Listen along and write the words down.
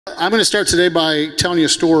I'm going to start today by telling you a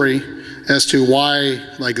story as to why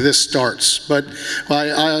this starts. But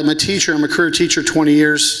I'm a teacher. I'm a career teacher, 20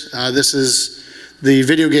 years. This is the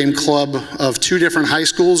video game club of two different high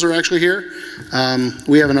schools are actually here.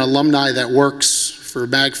 We have an alumni that works for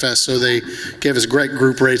MAGFest, so they gave us great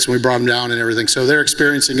group rates and we brought them down and everything. So they're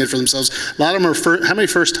experiencing it for themselves. A lot of them are, how many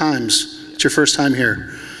first times? It's your first time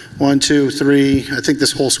here? 1, 2, 3, I think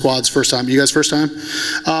this whole squad's first time. You guys first time?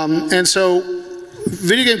 And so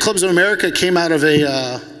Video Game Clubs of America came out of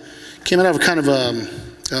a kind of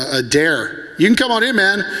a dare. You can come on in,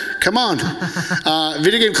 man. Come on.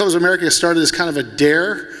 Video Game Clubs of America started as kind of a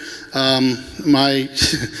dare. My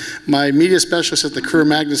media specialist at the Career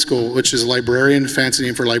Magnet School, which is a librarian, fancy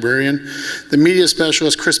name for librarian, the media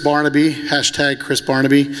specialist, Chris Barnaby, hashtag Chris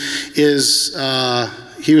Barnaby, is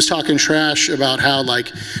he was talking trash about how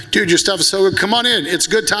dude, your stuff is so good. Come on in. It's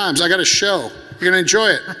good times. I got a show. You're going to enjoy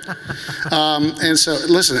it. And so,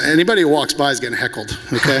 listen, anybody who walks by is getting heckled,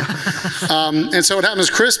 okay? And so what happened is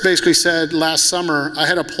Chris basically said last summer, I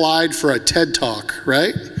had applied for a TED Talk,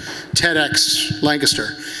 right? TEDx Lancaster.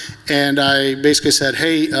 And I basically said,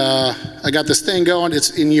 hey, I got this thing going.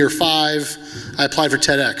 It's in year 5. I applied for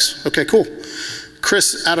TEDx. Okay, cool.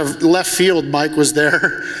 Chris, out of left field, Mike was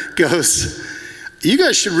there, goes, you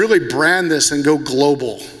guys should really brand this and go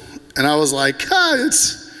global. And I was like,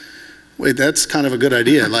 wait, that's kind of a good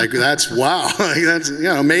idea. That's, wow. That's,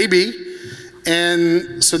 maybe.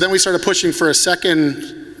 And so then we started pushing for a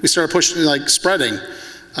second, we started pushing, spreading.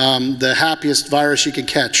 The happiest virus you can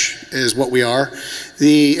catch is what we are.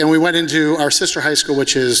 And we went into our sister high school,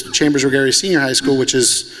 which is Chambers Regary Senior High School, which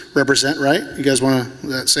is represent, right? You guys want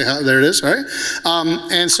to say how, there it is, right?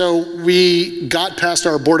 And so we got past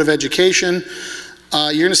our Board of Education.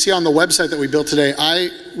 You're going to see on the website that we built today,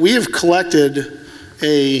 we have collected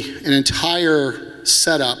an entire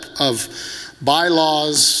setup of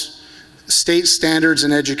bylaws, state standards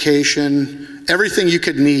in education, everything you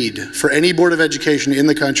could need for any board of education in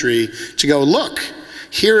the country to go, look,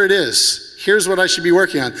 here it is. Here's what I should be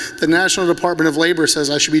working on. The National Department of Labor says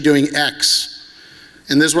I should be doing X.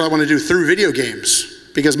 And this is what I want to do through video games.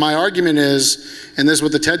 Because my argument is, and this is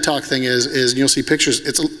what the TED Talk thing is you'll see pictures.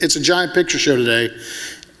 It's a giant picture show today.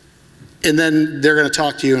 And then they're going to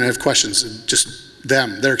talk to you and have questions. Just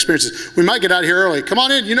them, their experiences. We might get out of here early. Come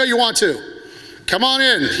on in, you know you want to. Come on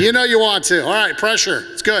in, you know you want to. All right, pressure,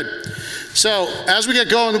 it's good. So as we get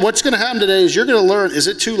going, what's going to happen today is you're going to learn, is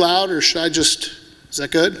it too loud or should I just, is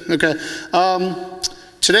that good? Okay.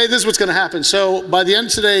 Today, this is what's going to happen. So by the end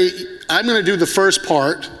of today, I'm going to do the first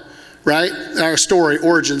part, right? Our story,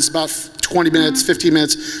 origins, about 20 minutes, 15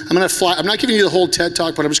 minutes. I'm going to fly, I'm not giving you the whole TED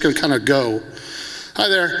Talk, but I'm just going to kind of go. Hi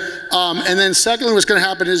there. And then secondly, what's going to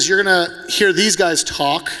happen is you're going to hear these guys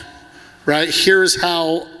talk, right? Here's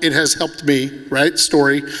how it has helped me, right?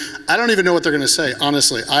 Story. I don't even know what they're going to say,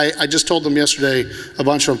 honestly. I just told them yesterday, a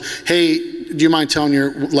bunch of them, hey, do you mind telling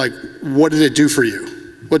your, what did it do for you?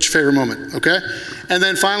 What's your favorite moment, okay? And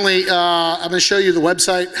then finally, I'm going to show you the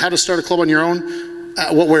website, how to start a club on your own,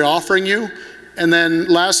 what we're offering you. And then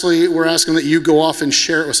lastly, we're asking that you go off and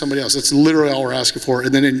share it with somebody else. That's literally all we're asking for.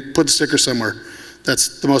 And then put the sticker somewhere.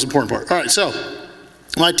 That's the most important part. All right, so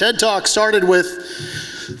my TED Talk started with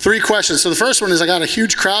 3 questions. So the first one is I got a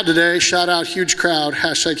huge crowd today. Shout out huge crowd,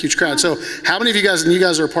 hashtag huge crowd. So how many of you guys, and you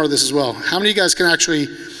guys are a part of this as well, how many of you guys can actually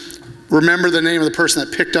remember the name of the person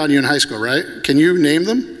that picked on you in high school, right? Can you name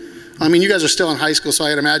them? I mean, you guys are still in high school, so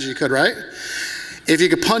I'd imagine you could, right? If you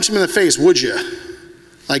could punch them in the face, would you?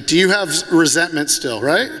 Do you have resentment still,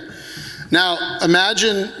 right? Now,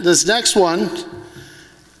 imagine this next one.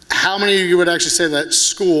 How many of you would actually say that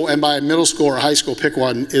school, and by middle school or high school, pick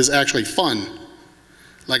one, is actually fun?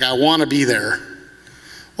 I want to be there.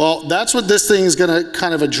 Well, that's what this thing is going to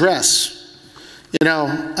kind of address.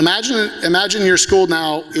 Imagine your school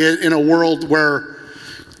now in a world where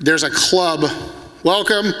there's a club.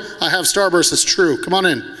 Welcome, I have Starburst, it's true. Come on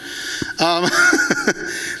in.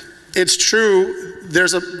 It's true,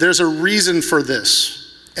 there's a reason for this.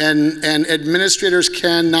 And administrators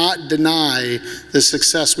cannot deny the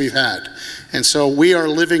success we've had. And so we are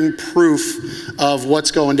living proof of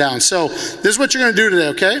what's going down. So this is what you're going to do today,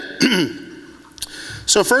 okay?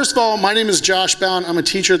 So first of all, my name is Josh Bound. I'm a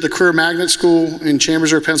teacher at the Career Magnet School in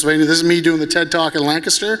Chambersburg, Pennsylvania. This is me doing the TED Talk in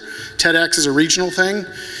Lancaster. TEDx is a regional thing.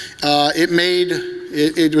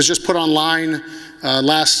 It was just put online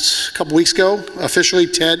last couple weeks ago. Officially,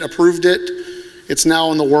 TED approved it. It's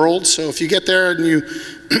now in the world. So if you get there and you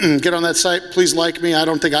get on that site, please like me. I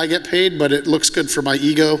don't think I get paid, but it looks good for my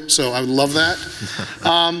ego, so I would love that.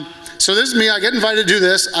 so this is me. I get invited to do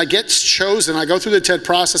this. I get chosen. I go through the TED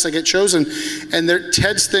process. I get chosen. And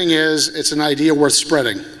TED's thing is, it's an idea worth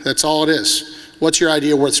spreading. That's all it is. What's your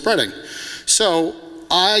idea worth spreading? So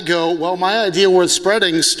I go, well, my idea worth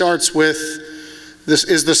spreading starts with, this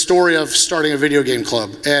is the story of starting a video game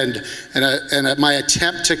club and my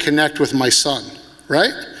attempt to connect with my son,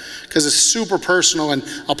 right? Because it's super personal, and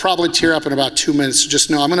I'll probably tear up in about 2 minutes. So just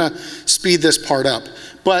know I'm gonna speed this part up.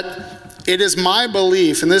 But it is my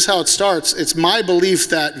belief, and this is how it starts, it's my belief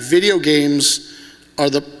that video games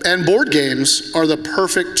and board games are the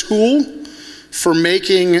perfect tool for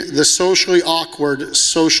making the socially awkward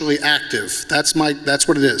socially active. That's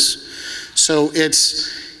what it is. So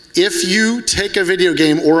if you take a video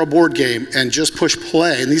game or a board game and just push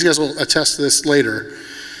play, and these guys will attest to this later,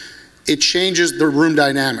 it changes the room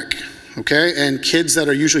dynamic, okay? And kids that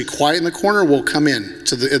are usually quiet in the corner will come in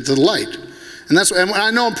to the light. And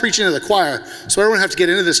I know I'm preaching to the choir, so I don't have to get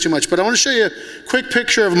into this too much, but I want to show you a quick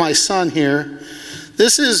picture of my son here.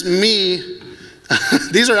 This is me.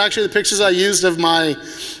 These are actually the pictures I used of my,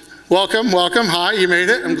 welcome, hi, you made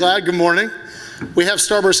it, I'm glad, good morning. We have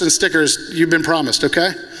Starburst and stickers, you've been promised,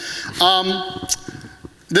 okay?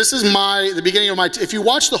 This is the beginning of if you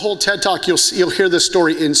watch the whole TED Talk, you'll hear this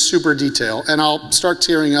story in super detail, and I'll start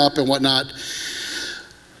tearing up and whatnot.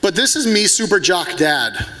 But this is me, super jock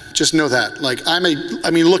dad. Just know that. Like, I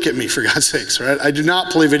mean, look at me, for God's sakes, right? I do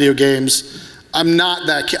not play video games. I'm not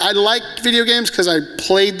that kid. I like video games because I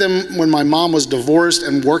played them when my mom was divorced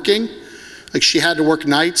and working. Like, she had to work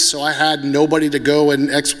nights, so I had nobody to go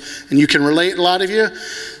and you can relate, a lot of you.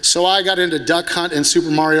 So I got into Duck Hunt and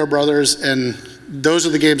Super Mario Brothers, and those are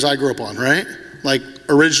the games I grew up on, right? Like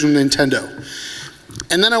original Nintendo.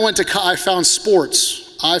 And then I found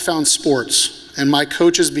sports. And my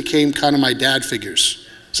coaches became kind of my dad figures.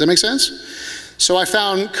 Does that make sense? So I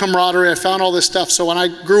found camaraderie, I found all this stuff. So when I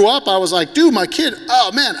grew up, I was like, dude, my kid,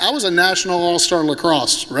 oh man, I was a national all-star in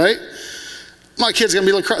lacrosse, right? My kid's gonna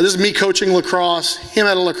be lacrosse. This is me coaching lacrosse, him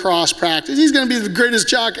at a lacrosse practice. He's gonna be the greatest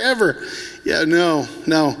jock ever. Yeah, no.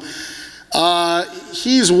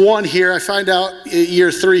 He's one here. I find out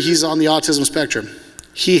year 3, he's on the autism spectrum.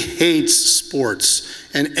 He hates sports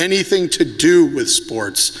and anything to do with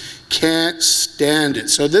sports. Can't stand it.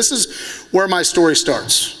 So this is where my story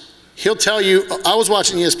starts. He'll tell you, I was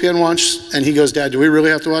watching ESPN once, and he goes, Dad, do we really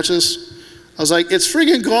have to watch this? I was like, it's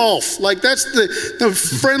freaking golf. Like, that's the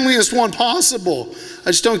friendliest one possible.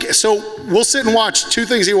 I just don't get, so we'll sit and watch 2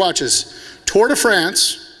 things he watches. Tour de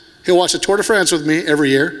France. He'll watch the Tour de France with me every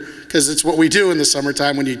year, because it's what we do in the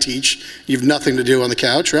summertime when you teach. You have nothing to do on the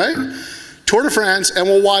couch, right? Tour de France, and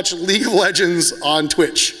we'll watch League of Legends on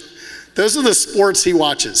Twitch. Those are the sports he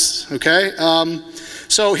watches, okay?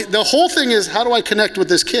 So the whole thing is, how do I connect with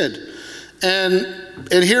this kid? And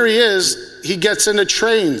here he is, he gets into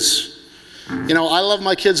trains. You know, I love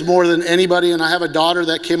my kids more than anybody, and I have a daughter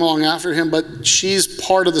that came along after him, but she's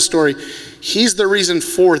part of the story. He's the reason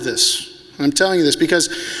for this. And I'm telling you this because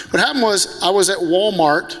what happened was, I was at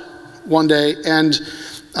Walmart one day, and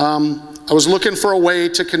I was looking for a way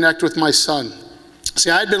to connect with my son. See,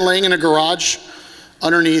 I had been laying in a garage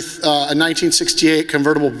underneath a 1968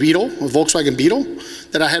 convertible Beetle, a Volkswagen Beetle,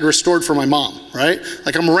 that I had restored for my mom, right?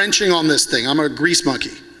 Like, I'm wrenching on this thing. I'm a grease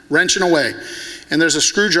monkey, wrenching away. And there's a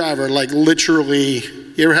screwdriver, like literally,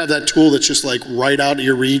 you ever have that tool that's just like right out of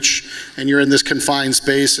your reach, and you're in this confined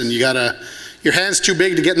space, and your hand's too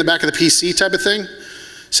big to get in the back of the PC type of thing?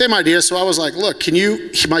 Same idea. So I was like, look,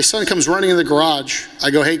 my son comes running in the garage. I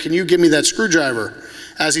go, hey, can you give me that screwdriver?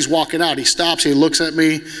 As he's walking out, he stops, he looks at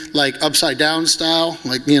me like upside down style,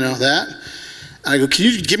 like, you know, that. And I go, can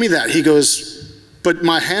you give me that? He goes, but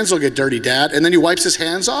my hands will get dirty, Dad. And then he wipes his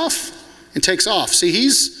hands off and takes off. See,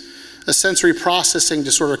 he's a sensory processing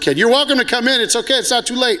disorder kid. You're welcome to come in, it's okay, it's not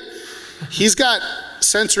too late. He's got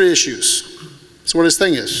sensory issues. That's what his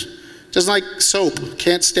thing is. Doesn't like soap,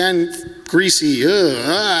 can't stand greasy,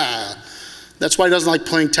 That's why he doesn't like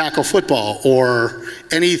playing tackle football or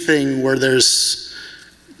anything where there's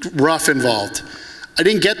rough involved. I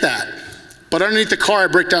didn't get that. But underneath the car, I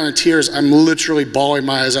break down in tears. I'm literally bawling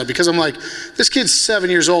my eyes out because I'm like, this kid's 7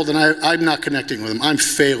 years old and I'm not connecting with him. I'm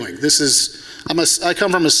failing. I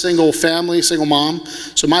come from a single family, single mom.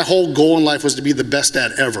 So my whole goal in life was to be the best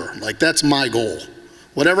dad ever. Like, that's my goal.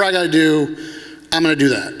 Whatever I got to do, I'm going to do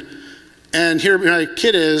that. And here my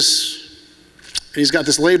kid is, and he's got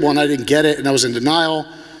this label and I didn't get it and I was in denial.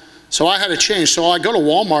 So I had to change. So I go to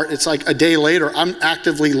Walmart, it's like a day later, I'm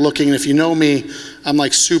actively looking, and if you know me, I'm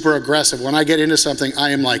like super aggressive. When I get into something,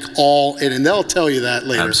 I am like all in, and they'll tell you that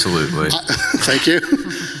later. Absolutely. Thank you.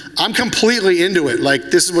 I'm completely into it.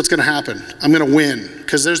 Like, this is what's gonna happen. I'm gonna win,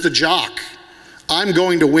 because there's the jock. I'm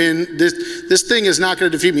going to win. This thing is not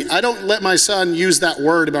going to defeat me. I don't let my son use that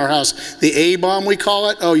word in our house. The A-bomb, we call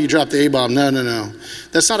it. Oh, you dropped the A-bomb. No, no, no.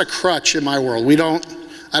 That's not a crutch in my world.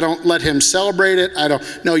 I don't let him celebrate it.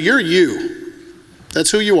 No, you're you.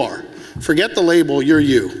 That's who you are. Forget the label, you're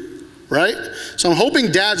you, right? So I'm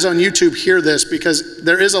hoping dads on YouTube hear this, because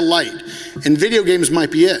there is a light, and video games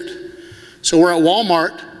might be it. So we're at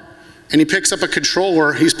Walmart, and he picks up a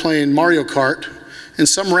controller. He's playing Mario Kart, and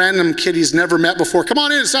some random kid he's never met before. Come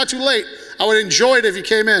on in, it's not too late. I would enjoy it if you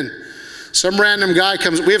came in. Some random guy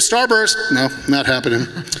comes, we have Starburst. No, not happening.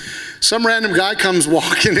 Some random guy comes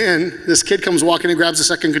walking in. This kid comes walking in, grabs a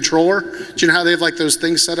second controller. Do you know how they have like those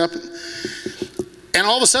things set up? And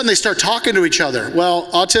all of a sudden they start talking to each other. Well,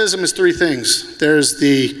 autism is three things. There's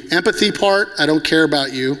the empathy part, I don't care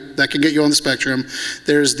about you. That can get you on the spectrum.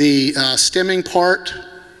 There's the stimming part,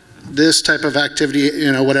 this type of activity,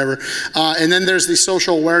 you know, whatever. And then there's the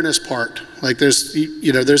social awareness part. Like there's,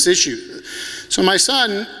 you know, there's issues. So my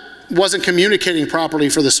son wasn't communicating properly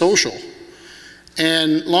for the social.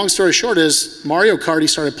 And long story short is, Mario Kart, he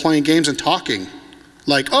started playing games and talking.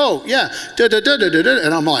 Like, oh, yeah, da da da da da da.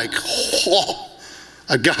 And I'm like, oh,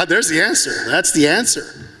 God, there's the answer. That's the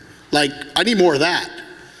answer. Like, I need more of that.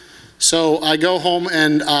 So I go home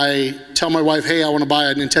and I tell my wife, hey, I want to buy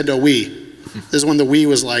a Nintendo Wii. This is when the Wii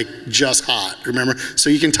was like just hot, remember? So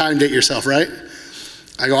you can time date yourself, right?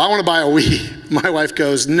 I go, I want to buy a Wii. My wife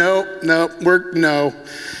goes, no,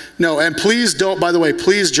 and please don't, by the way,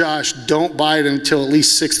 please, Josh, don't buy it until at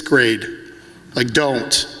least 6th grade. Like,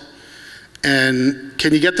 don't. And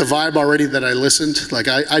can you get the vibe already that I listened? Like,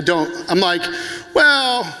 I don't. I'm like,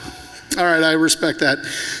 well, all right, I respect that.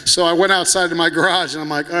 So I went outside to my garage, and I'm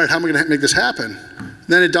like, all right, how am I going to make this happen? And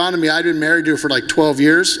then it dawned on me, I'd been married to her for like 12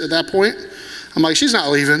 years at that point. I'm like, she's not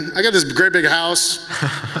leaving. I got this great big house.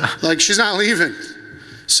 Like, she's not leaving.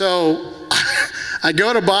 So I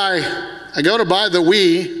go to buy the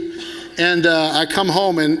Wii. And I come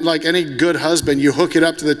home, and like any good husband, you hook it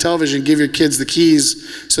up to the television, give your kids the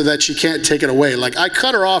keys so that she can't take it away. Like, I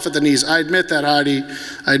cut her off at the knees. I admit that, Heidi.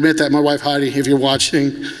 I admit that, my wife Heidi, if you're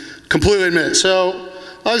watching, completely admit it. So,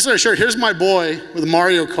 long story short, here's my boy with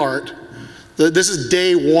Mario Kart. This is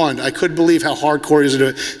day one. I couldn't believe how hardcore he's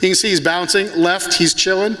doing it. You can see he's bouncing. Left, he's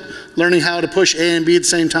chilling, learning how to push A and B at the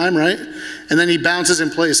same time, right? And then he bounces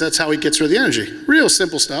in place. That's how he gets rid of the energy. Real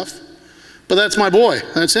simple stuff. But that's my boy.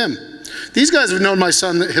 That's him. These guys have known my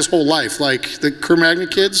son his whole life, like the camaraderie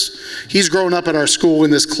kids. He's grown up at our school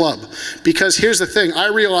in this club. Because here's the thing, I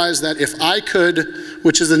realized that if I could,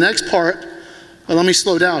 which is the next part, well, let me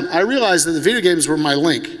slow down. I realized that the video games were my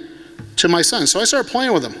link to my son, so I started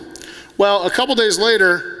playing with him. Well, a couple days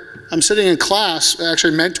later, I'm sitting in class,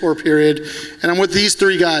 actually mentor period, and I'm with these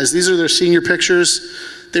three guys. These are their senior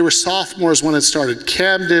pictures. They were sophomores when it started.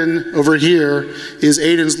 Camden, over here, is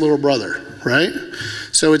Aiden's little brother, right?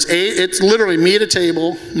 So it's literally me at a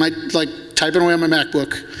table, like typing away on my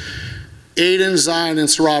MacBook. Aiden, Zion, and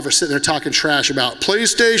Sarav are sitting there talking trash about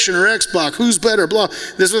PlayStation or Xbox, who's better, blah.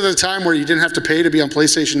 This was a time where you didn't have to pay to be on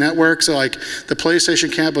PlayStation Network, so like the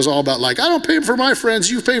PlayStation camp was all about like, I don't pay for my friends,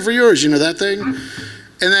 you pay for yours, you know that thing?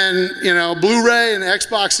 And then, you know, Blu-ray and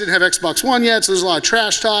Xbox didn't have Xbox One yet, so there's a lot of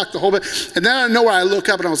trash talk, the whole bit. And then out of nowhere I look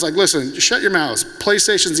up and I was like, listen, shut your mouths,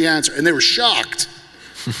 PlayStation's the answer. And they were shocked.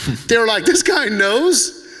 They were like, this guy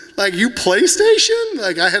knows? Like, you PlayStation?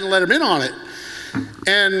 Like, I had to let him in on it.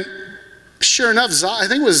 And sure enough, I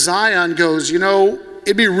think it was Zion goes, you know,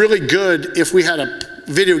 it'd be really good if we had a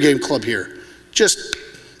video game club here. Just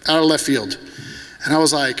out of left field. And I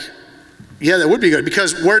was like, yeah, that would be good.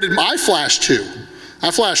 Because where did I flash to?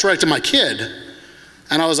 I flashed right to my kid.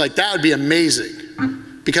 And I was like, that would be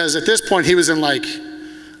amazing. Because at this point, he was in like,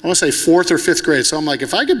 I want to say 4th or 5th grade. So I'm like,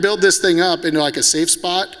 if I could build this thing up into like a safe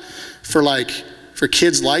spot for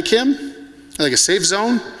kids like him, like a safe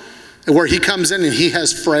zone, where he comes in and he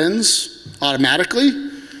has friends automatically,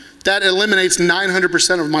 that eliminates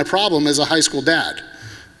 900% of my problem as a high school dad,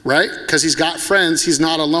 right? Because he's got friends, he's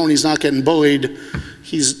not alone, he's not getting bullied,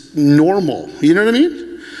 he's normal, you know what I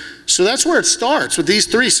mean? So that's where it starts with these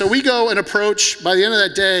three. So we go and approach, by the end of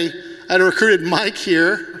that day, I had recruited Mike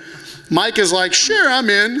here. Mike is like, sure, I'm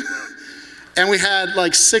in. And we had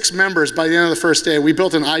like 6 members by the end of the first day. We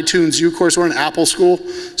built an iTunes U course. We're an Apple school,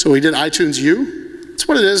 so we did iTunes U. It's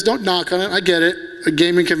what it is, don't knock on it, I get it. A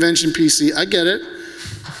gaming convention PC, I get it.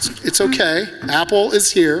 It's okay, Apple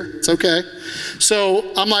is here, it's okay.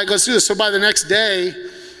 So I'm like, let's do this. So by the next day,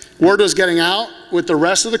 word was getting out with the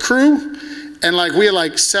rest of the crew, and like we had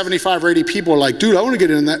like 75 or 80 people were like, dude, I want to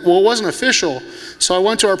get in that. Well, it wasn't official. So I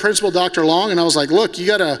went to our principal, Dr. Long, and I was like, look,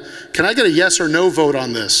 can I get a yes or no vote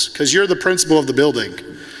on this? Because you're the principal of the building.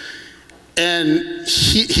 And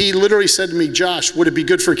he literally said to me, Josh, would it be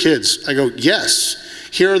good for kids? I go, yes.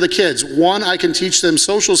 Here are the kids. One, I can teach them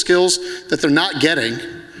social skills that they're not getting.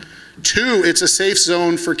 Two, it's a safe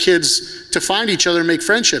zone for kids to find each other and make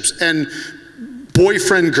friendships. And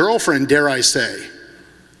boyfriend, girlfriend, dare I say.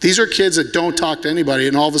 These are kids that don't talk to anybody,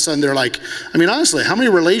 and all of a sudden they're like, I mean, honestly, how many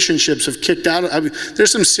relationships have kicked out? I mean,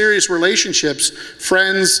 there's some serious relationships,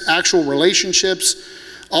 friends, actual relationships,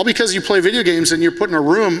 all because you play video games and you're put in a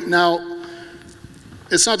room. Now,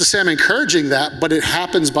 it's not to say I'm encouraging that, but it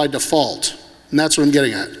happens by default, and that's what I'm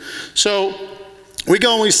getting at. So we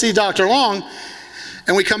go and we see Dr. Long,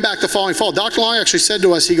 and we come back the following fall. Dr. Long actually said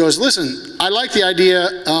to us, he goes, listen, I like the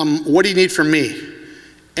idea, what do you need from me?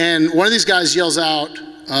 And one of these guys yells out,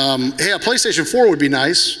 hey, a PlayStation 4 would be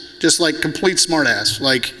nice, just like complete smartass,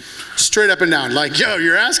 like straight up and down, like, yo,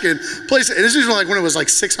 you're asking PlayStation. This is like when it was like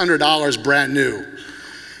 $600 brand new.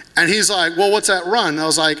 And he's like, well, what's that run? I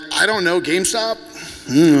was like, I don't know, GameStop?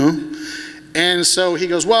 I don't know. And so he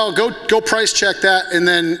goes, well, go price check that and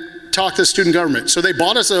then talk to the student government. So they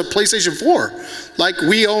bought us a PlayStation 4. Like,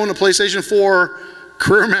 we own a PlayStation 4,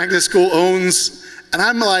 Career Magnet School owns, and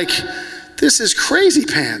I'm like, this is crazy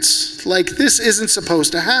pants. Like, this isn't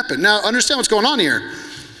supposed to happen. Now, understand what's going on here.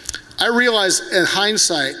 I realize in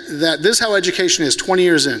hindsight that this is how education is 20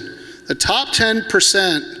 years in. The top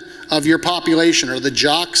 10% of your population are the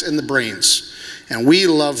jocks and the brains. And we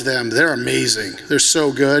love them. They're amazing. They're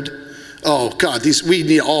so good. Oh, God, we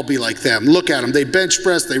need to all be like them. Look at them. They bench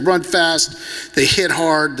press. They run fast. They hit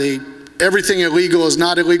hard. Everything illegal is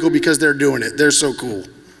not illegal because they're doing it. They're so cool,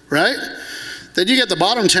 right? Then you get the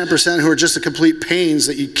bottom 10% who are just the complete pains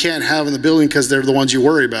that you can't have in the building because they're the ones you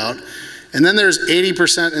worry about. And then there's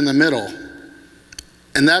 80% in the middle.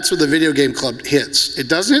 And that's where the video game club hits. It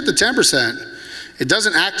doesn't hit the 10%. It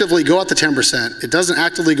doesn't actively go at the 10%. It doesn't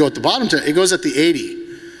actively go at the bottom 10%. It goes at the 80.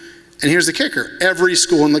 And here's the kicker. Every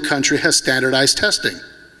school in the country has standardized testing.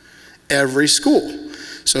 Every school.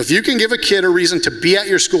 So if you can give a kid a reason to be at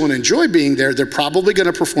your school and enjoy being there, they're probably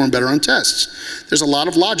going to perform better on tests. There's a lot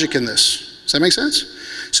of logic in this. Does that make sense?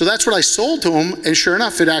 So that's what I sold to them, and sure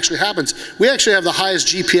enough, it actually happens. We actually have the highest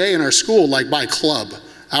GPA in our school, like by club.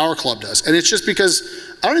 Our club does. And it's just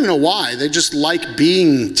because, I don't even know why, they just like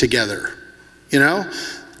being together, you know?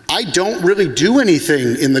 I don't really do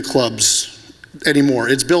anything in the clubs anymore.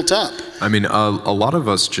 It's built up. I mean, a lot of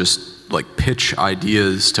us just like pitch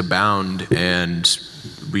ideas to Bound, and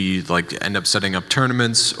we like end up setting up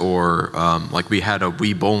tournaments, or like we had a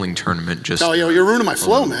Wii bowling tournament just. Oh, you're ruining my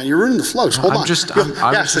flow, man. You're ruining the flow. Hold on. I'm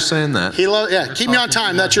just saying that. Yeah, keep me on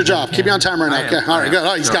time. That's your job. Keep me on time right now. Okay, all right, good.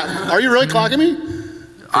 Oh, he's got. Are you really clocking me?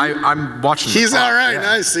 I'm watching. He's all right. Yeah.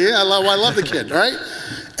 Nice. See, I love the kid. All right,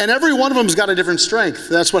 and every one of them's got a different strength.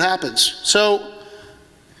 That's what happens. So.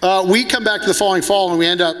 We come back to the following fall and we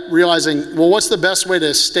end up realizing, well, what's the best way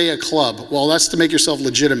to stay a club? Well, that's to make yourself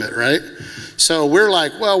legitimate, right? So we're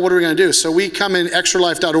like, well, what are we going to do? So we come in,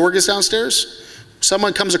 extralife.org is downstairs.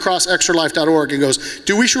 Someone comes across extralife.org and goes,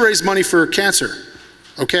 we should raise money for cancer.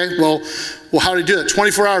 Okay, well, how do you do that?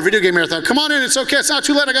 24-hour video game marathon. Come on in, it's okay, it's not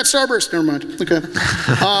too late, I got Starburst. Never mind, okay.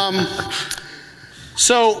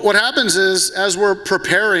 So what happens is, as we're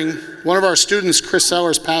preparing, one of our students, Chris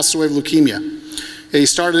Sellers, passed away of leukemia. He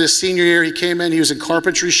started his senior year, he came in, he was in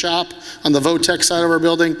carpentry shop on the Votech side of our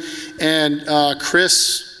building, and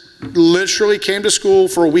Chris literally came to school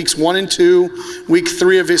for weeks 1 and 2. Week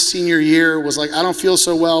 3 of his senior year was like, I don't feel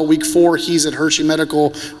so well. Week 4, he's at Hershey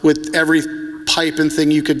Medical with every pipe and thing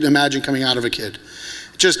you could imagine coming out of a kid.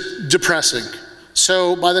 Just depressing.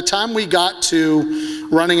 So by the time we got to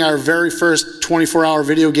running our very first 24-hour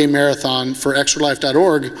video game marathon for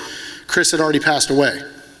extralife.org, Chris had already passed away,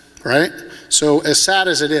 right? So as sad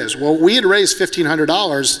as it is, well, we had raised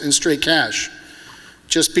 $1,500 in straight cash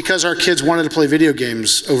just because our kids wanted to play video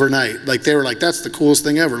games overnight. Like, they were like, that's the coolest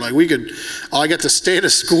thing ever. Like, I got to stay at a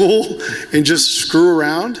school and just screw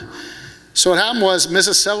around. So what happened was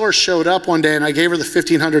Mrs. Sellers showed up one day and I gave her the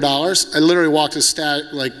 $1,500. I literally walked a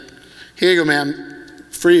stat, like, here you go, ma'am,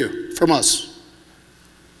 for you, from us.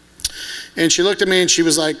 And she looked at me and she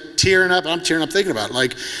was like tearing up. I'm tearing up thinking about it.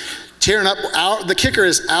 Like, tearing up. The kicker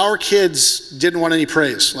is our kids didn't want any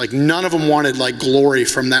praise. Like, none of them wanted like glory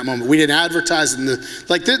from that moment. We didn't advertise it.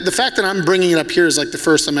 The fact that I'm bringing it up here is like the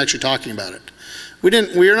first time actually talking about it.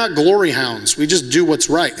 We are not glory hounds. We just do what's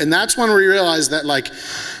right. And that's when we realized that like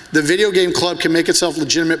the video game club can make itself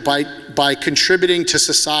legitimate by contributing to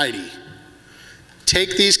society.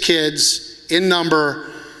 Take these kids in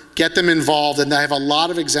number, get them involved, and I have a lot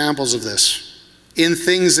of examples of this in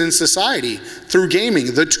things in society through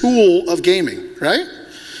gaming, the tool of gaming, right?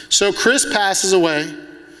 So Chris passes away.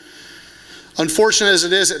 Unfortunate as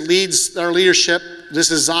it is, it leads our leadership,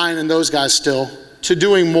 this is Zion and those guys still, to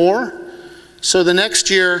doing more. So the next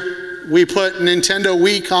year, we put Nintendo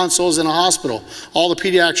Wii consoles in a hospital. All the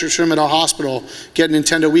pediatrics room at our hospital get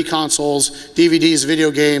Nintendo Wii consoles, DVDs,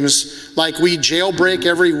 video games. Like we jailbreak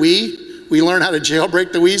every Wii. We learn how to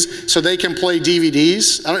jailbreak the Wiis so they can play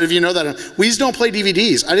DVDs. I don't know if you know that. Wiis don't play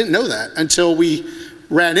DVDs. I didn't know that until we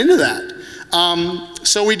ran into that.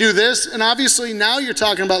 So we do this, and obviously now you're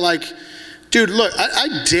talking about like, dude, look,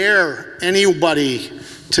 I dare anybody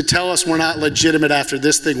to tell us we're not legitimate after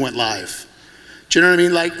this thing went live. Do you know what I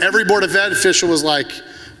mean? Like every Board of Ed official was like,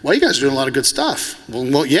 well, you guys are doing a lot of good stuff.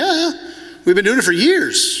 Well, yeah, we've been doing it for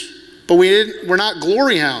years, but we're not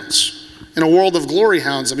glory hounds in a world of glory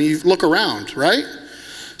hounds. I mean, you look around, right?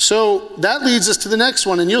 So that leads us to the next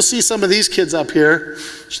one, and you'll see some of these kids up here.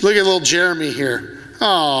 Just look at little Jeremy here.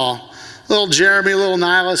 Oh. Little Jeremy, little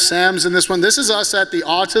Nyla, Sam's in this one. This is us at the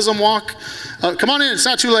Autism Walk. Come on in, it's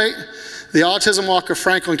not too late. The Autism Walk of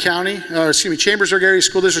Franklin County, Chambersburg Area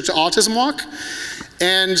School District's Autism Walk.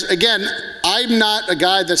 And again, I'm not a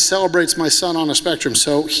guy that celebrates my son on a spectrum,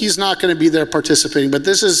 so he's not going to be there participating. But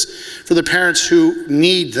this is for the parents who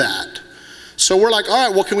need that. So we're like, all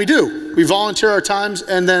right, what can we do? We volunteer our times,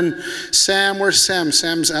 and then Sam, where's Sam?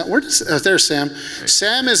 Sam's at, there's Sam. Right.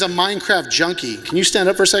 Sam is a Minecraft junkie. Can you stand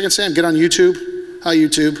up for a second, Sam? Get on YouTube. Hi,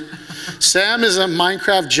 YouTube. Sam is a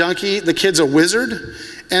Minecraft junkie. The kid's a wizard.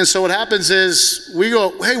 And so what happens is we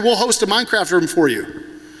go, hey, we'll host a Minecraft room for you.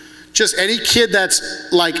 Just any kid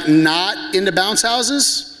that's like not into bounce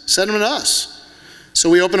houses, send them to us. So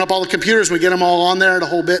we open up all the computers, we get them all on there and a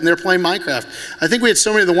whole bit, and they're playing Minecraft. I think we had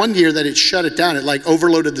so many the one year that it shut it down. It like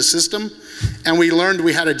overloaded the system, and we learned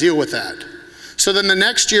we had to deal with that. So then the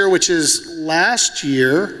next year, which is last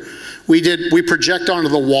year, we project onto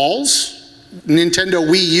the walls, Nintendo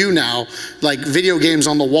Wii U now, like video games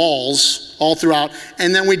on the walls all throughout,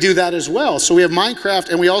 and then we do that as well. So we have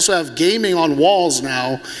Minecraft, and we also have gaming on walls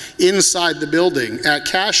now inside the building at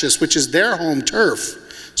Cassius, which is their home turf.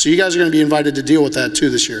 So you guys are going to be invited to deal with that too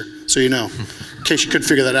this year, so you know, in case you couldn't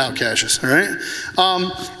figure that out, Cassius, all right?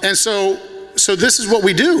 And so this is what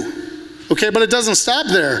we do, okay? But it doesn't stop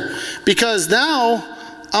there, because now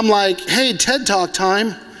I'm like, hey, TED Talk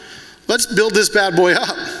time. Let's build this bad boy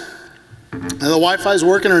up. And the Wi-Fi's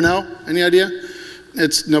working or no? Any idea?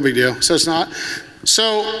 It's no big deal, so it's not.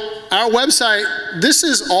 So our website, this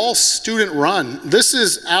is all student run. This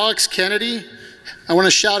is Alex Kennedy. I want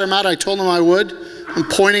to shout him out. I told him I would. I'm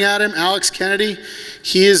pointing at him, Alex Kennedy.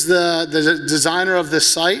 He is the designer of this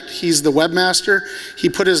site. He's the webmaster. He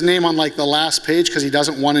put his name on like the last page because he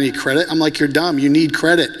doesn't want any credit. I'm like, you're dumb, you need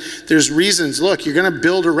credit. There's reasons. Look, you're gonna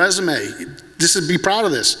build a resume. Be proud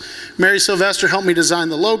of this. Mary Sylvester helped me design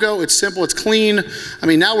the logo. It's simple, it's clean. I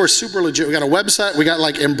mean, now we're super legit. We got a website, we got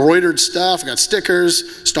like embroidered stuff, we got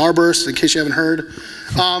stickers, Starburst, in case you haven't heard.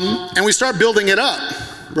 And we start building it up,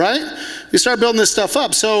 right? We start building this stuff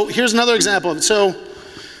up. So here's another example of it. So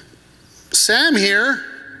Sam here,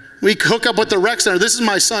 we hook up with the rec center. This is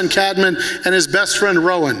my son, Cadman, and his best friend,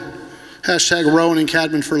 Rowan. Hashtag Rowan and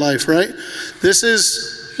Cadman for life, right? This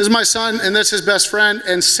is my son, and that's his best friend.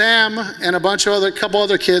 And Sam and a couple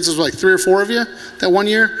other kids, there's like 3 or 4 of you that one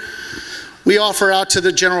year. We offer out to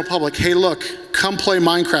the general public, hey, look, come play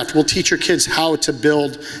Minecraft. We'll teach your kids how to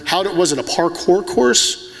build, was it a parkour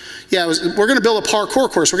course? Yeah, we're going to build a parkour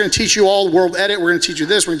course. We're going to teach you all world edit. We're going to teach you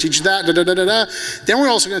this. We're going to teach you that. Da, da, da, da, da. Then we're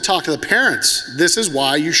also going to talk to the parents. This is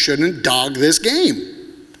why you shouldn't dog this game.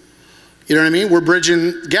 You know what I mean? We're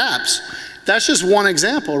bridging gaps. That's just one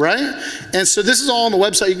example, right? And so this is all on the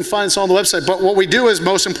website. You can find this all on the website. But what we do is,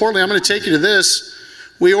 most importantly, I'm going to take you to this.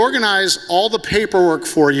 We organize all the paperwork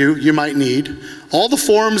for you you might need, all the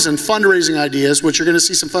forms and fundraising ideas, which you're going to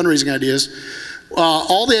see some fundraising ideas.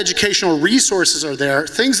 All the educational resources are there,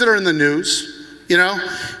 things that are in the news, you know.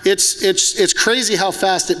 It's crazy how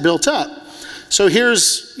fast it built up. So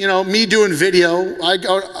here's, you know, me doing video.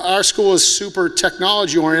 Our school is super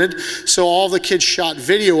technology oriented, so all the kids shot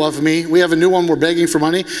video of me. We have a new one, we're begging for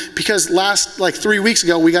money, because like 3 weeks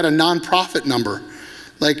ago, we got a nonprofit number.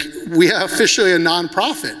 Like, we have officially a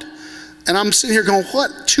nonprofit. And I'm sitting here going,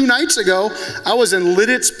 what? 2 nights ago, I was in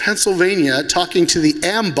Lidditz, Pennsylvania, talking to the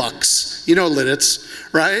Ambucks. You know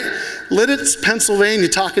Lidditz, right? Lidditz, Pennsylvania,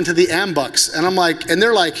 talking to the Ambucks. And I'm like, and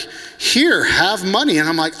they're like, here, have money. And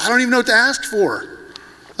I'm like, I don't even know what to ask for.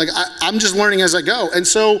 Like, I'm just learning as I go. And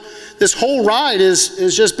so this whole ride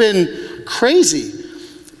has just been crazy.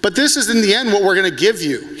 But this is, in the end, what we're going to give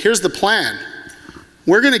you. Here's the plan.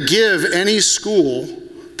 We're going to give any school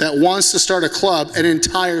that wants to start a club an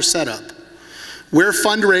entire setup. We're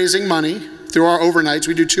fundraising money through our overnights.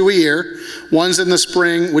 We do 2 a year. One's in the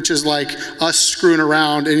spring, which is like us screwing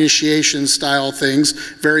around, initiation style things,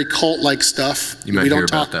 very cult-like stuff. You might hear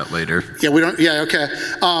about that later. Yeah, we don't, yeah, okay.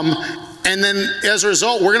 And then as a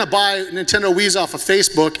result, we're gonna buy Nintendo Wii's off of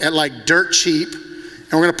Facebook at like dirt cheap,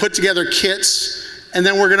 and we're gonna put together kits, and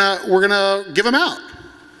then we're gonna give them out.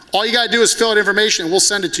 All you gotta do is fill out information, and we'll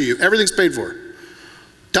send it to you. Everything's paid for.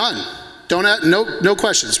 Done. Don't have, no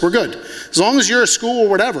questions. We're good. As long as you're a school or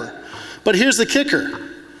whatever. But here's the kicker.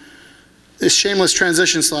 This shameless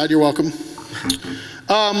transition slide, you're welcome.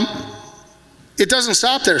 It doesn't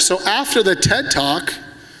stop there. So after the TED Talk,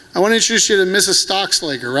 I want to introduce you to Mrs.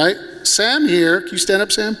 Stockslager, right? Sam here. Can you stand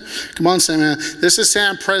up, Sam? Come on, Sam. This is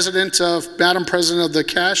Sam, Madam President of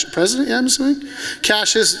the President, yeah, I'm assuming?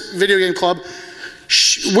 Cash's Video Game Club.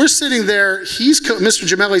 We're sitting there. Mr.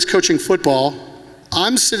 Gemelli's coaching football.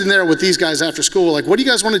 I'm sitting there with these guys after school, like, what do you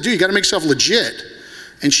guys want to do? You got to make yourself legit.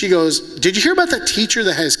 And she goes, did you hear about that teacher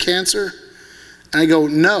that has cancer? And I go,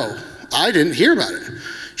 no, I didn't hear about it.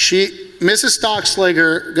 Mrs.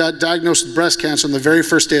 Stockslager got diagnosed with breast cancer on the very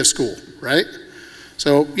first day of school, right?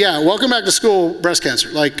 So yeah, welcome back to school, breast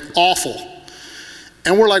cancer, like awful.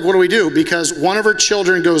 And we're like, what do we do? Because one of her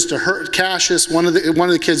children goes to Cassius, one of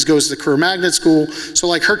the kids goes to career magnet school. So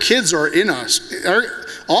like her kids are in us.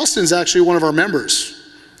 Austin's actually one of our members,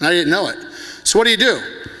 and I didn't know it. So what do?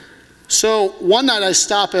 So one night I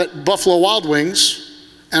stop at Buffalo Wild Wings,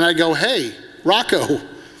 and I go, hey, Rocco, you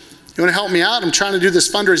want to help me out? I'm trying to do this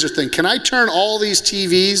fundraiser thing. Can I turn all these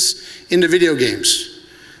TVs into video games?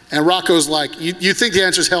 And Rocco's like, you think the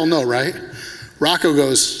answer is hell no, right? Rocco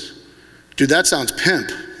goes, dude, that sounds pimp.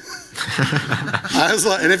 I was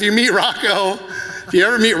like, and if you meet Rocco, if you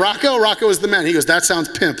ever meet Rocco, Rocco is the man. He goes, that sounds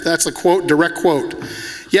pimp. That's a quote, direct quote.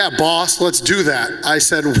 Yeah, boss, let's do that. I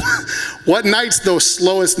said, what night's the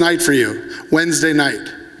slowest night for you? Wednesday night.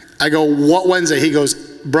 I go, what Wednesday? He goes,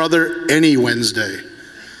 brother, any Wednesday.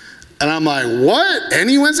 And I'm like, what?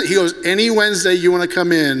 Any Wednesday? He goes, any Wednesday you want to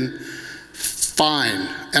come in, fine.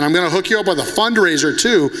 And I'm going to hook you up with a fundraiser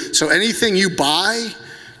too. So anything you buy,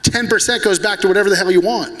 10% goes back to whatever the hell you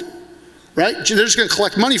want. Right? They're just going to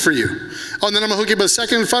collect money for you. Oh, and then I'm going to hook you up with a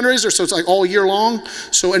second fundraiser, so it's like all year long.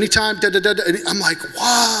 So anytime, I'm like,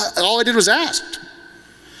 what? All I did was ask.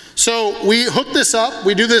 So we hook this up.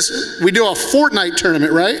 We do a Fortnite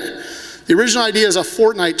tournament, right? The original idea is a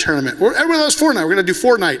Fortnite tournament. Everyone loves Fortnite. We're going to do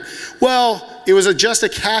Fortnite. Well, it was just a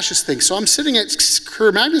Cassius thing. So I'm sitting at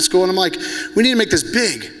career magnet school, and I'm like, we need to make this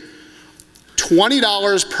big.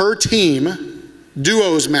 $20 per team,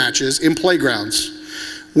 duos matches in playgrounds.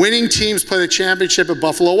 Winning teams play the championship at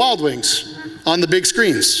Buffalo Wild Wings on the big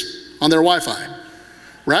screens, on their Wi-Fi,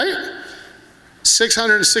 right?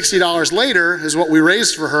 $660 later is what we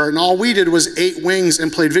raised for her, and all we did was ate wings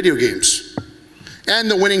and played video games. And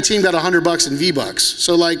the winning team got $100 in V-Bucks.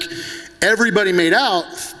 So like, everybody made out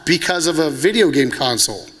because of a video game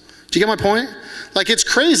console. Do you get my point? Like, it's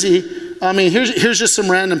crazy. I mean, here's just some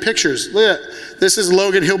random pictures. Look, this is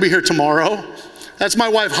Logan, he'll be here tomorrow. That's my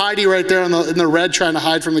wife Heidi right there in the red trying to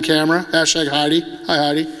hide from the camera. Hashtag Heidi. Hi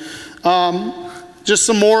Heidi. Just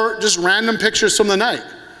some more, just random pictures from the night.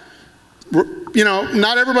 You know,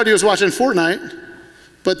 not everybody was watching Fortnite,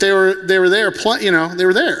 but they were there, you know, they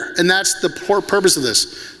were there. And that's the purpose of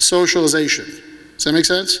this, socialization. Does that make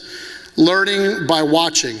sense? Learning by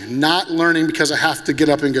watching, not learning because I have to get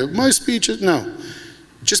up and go, my speech is, no.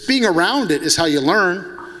 Just being around it is how you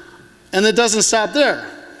learn. And it doesn't stop there.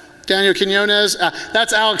 Daniel Quinones,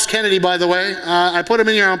 that's Alex Kennedy, by the way. I put him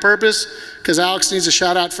in here on purpose because Alex needs a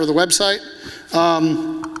shout out for the website.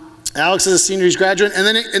 Alex is a senior, he's graduate, and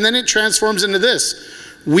then it transforms into this.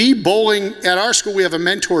 Wii bowling, at our school we have a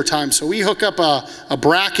mentor time, so we hook up a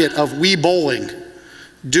bracket of Wii bowling,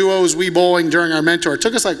 duos Wii bowling during our mentor. It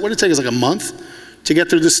took us like, what did it take us, like a month to get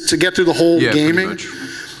through this, to get through the whole gaming?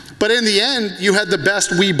 But in the end, you had the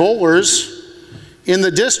best Wii bowlers in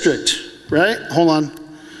the district, right? Hold on.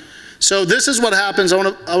 So this is what happens. I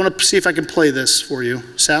want to see if I can play this for you.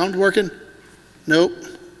 Sound working? Nope.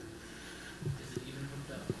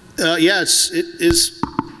 Yeah, it is.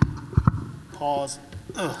 Pause.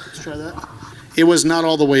 Oh, let's try that. It was not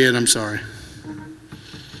all the way in, I'm sorry.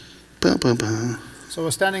 So I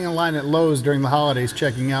was standing in line at Lowe's during the holidays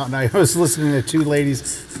checking out, and I was listening to two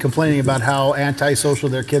ladies complaining about how antisocial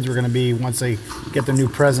their kids were going to be once they get their new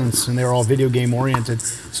presents, and they were all video game oriented.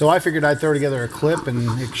 So I figured I'd throw together a clip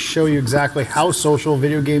and show you exactly how social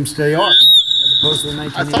video games today are, as opposed to the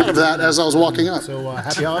 1980s. I thought of that as I was walking up. So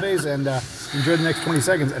happy holidays, and enjoy the next 20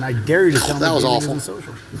 seconds. And I dare you to tell me that was awful.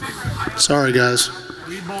 Social. Sorry, guys.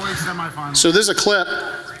 Wii bowling semifinals. So this is a clip.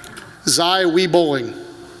 Zai Wii bowling.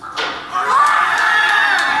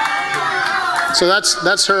 So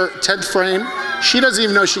that's her 10th frame. She doesn't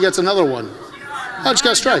even know she gets another one. I just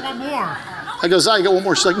got a strike. One more. I go, Zai, you got one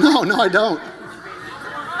more. She's like, no, I don't.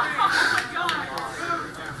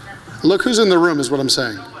 Look who's in the room is what I'm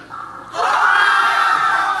saying.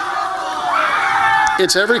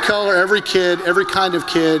 It's every color, every kid, every kind of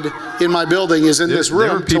kid in my building is in this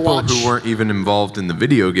room to watch. There were people who weren't even involved in the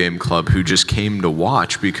video game club who just came to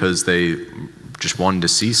watch because they just wanted to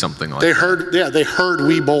see something like that. They heard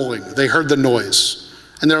Wii bowling. They heard the noise.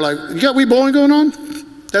 And they're like, you got Wii bowling going on?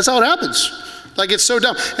 That's how it happens. Like, it's so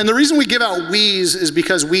dumb. And the reason we give out Wiis is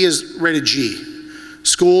because Wii is rated G.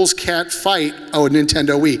 Schools can't fight a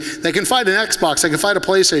Nintendo Wii. They can fight an Xbox, they can fight a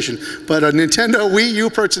PlayStation, but a Nintendo Wii, you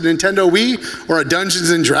approach a Nintendo Wii or a Dungeons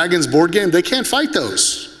and Dragons board game, they can't fight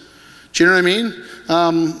those. Do you know what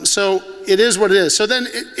I mean? So it is what it is. So then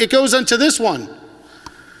it goes into this one.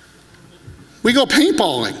 We go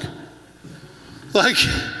paintballing. Like,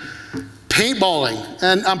 paintballing.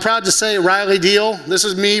 And I'm proud to say Riley Deal, this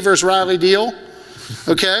is me versus Riley Deal.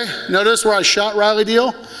 Okay, notice where I shot Riley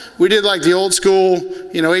Deal? We did like the old school,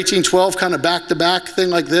 1812 kind of back-to-back thing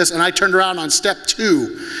like this, and I turned around on step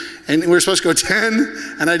 2, and we were supposed to go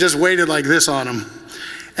 10, and I just waited like this on him.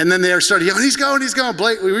 And then they started yelling, he's going.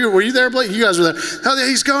 Blake, were you there, Blake? You guys were there. Oh, yeah,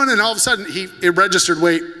 he's going, and all of a sudden, it registered,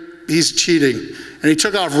 wait, he's cheating. And he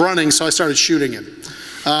took off running, so I started shooting him.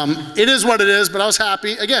 It is what it is, but I was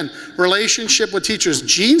happy. Again, relationship with teachers.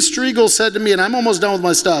 Gene Striegel said to me, and I'm almost done with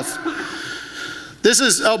my stuff. This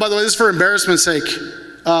is, oh, by the way, this is for embarrassment's sake.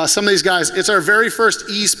 Some of these guys, it's our very first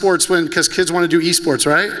esports win because kids want to do esports,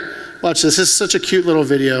 right? Watch this. This is such a cute little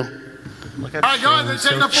video. All right, guys, they're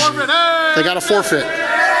taking a forfeit. Hey! They got a forfeit.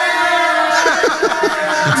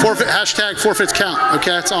 Forfeit, hashtag forfeits count.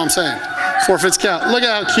 Okay, that's all I'm saying. Forfeits count. Look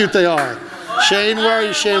at how cute they are. Shane, where are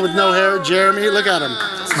you? Shane with no hair. Jeremy, look at him.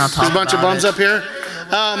 There's a bunch of bums up here.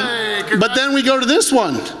 But then we go to this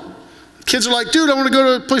one. Kids are like, dude, I want to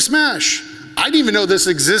go to play Smash. I didn't even know this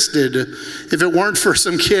existed if it weren't for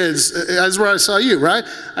some kids. That's where I saw you, right?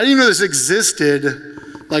 I didn't even know this existed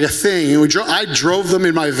like a thing. And I drove them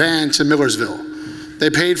in my van to Millersville. They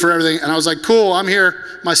paid for everything, and I was like, cool, I'm here.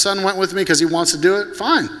 My son went with me because he wants to do it.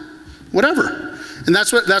 Fine, whatever. And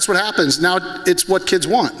that's what happens. Now it's what kids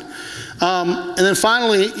want. And then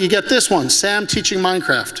finally, you get this one, Sam teaching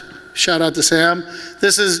Minecraft. Shout out to Sam.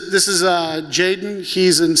 This is Jaden.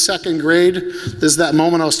 He's in 2nd grade. This is that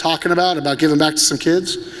moment I was talking about giving back to some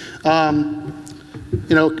kids.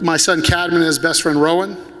 My son Cadman and his best friend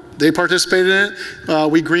Rowan, they participated in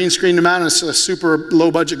it. We green screened them out in a super low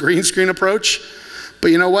budget green screen approach. But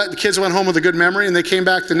you know what? The kids went home with a good memory, and they came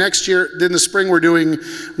back the next year. In the spring, we're doing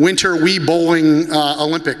winter Wii bowling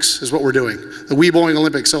Olympics is what we're doing. The Wii bowling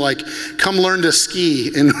Olympics. So like, come learn to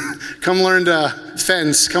ski and come learn to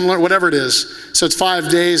fence, come learn whatever it is. So it's 5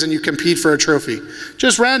 days, and you compete for a trophy.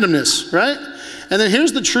 Just randomness, right? And then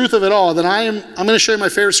here's the truth of it all. That I'm going to show you my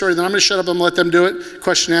favorite story. Then I'm going to shut up and let them do it.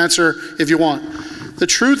 Question and answer if you want. The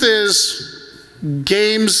truth is,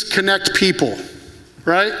 games connect people.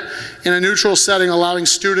 Right? In a neutral setting, allowing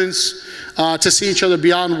students to see each other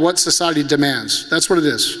beyond what society demands. That's what it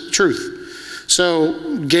is, truth.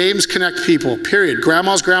 So games connect people, period.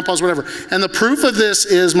 Grandmas, grandpas, whatever. And the proof of this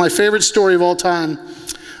is my favorite story of all time.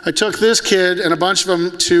 I took this kid and a bunch of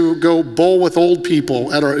them to go bowl with old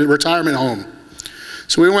people at a retirement home.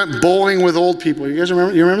 So we went bowling with old people. You guys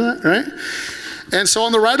remember? You remember that, right? And so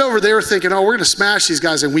on the ride over, they were thinking, oh, we're going to smash these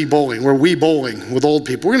guys in Wii bowling. We're Wii bowling with old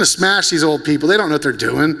people. We're going to smash these old people. They don't know what they're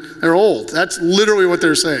doing. They're old. That's literally what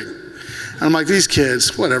they're saying. And I'm like, these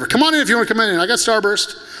kids, whatever. Come on in if you want to come in. I got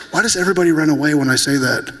Starburst. Why does everybody run away when I say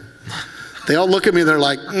that? They all look at me. They're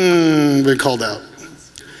like, been called out.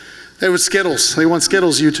 They want Skittles. They want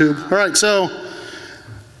Skittles, YouTube. All right, so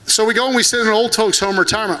we go and we sit in an old folks home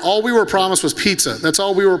retirement. All we were promised was pizza. That's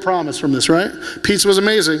all we were promised from this, right? Pizza was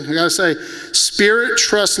amazing. I gotta say, Spirit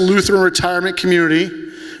Trust Lutheran Retirement Community.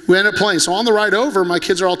 We ended up playing. So on the ride over, my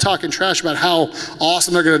kids are all talking trash about how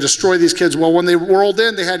awesome they're gonna destroy these kids. Well, when they rolled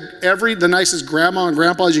in, they had the nicest grandma and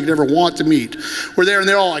grandpas you could ever want to meet. We're there and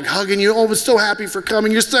they're all like hugging you. Oh, I'm so happy for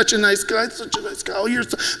coming. You're such a nice guy, such a nice guy. Oh,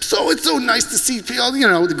 it's so nice to see people.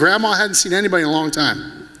 The grandma hadn't seen anybody in a long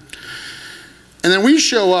time. And then we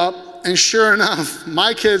show up, and sure enough,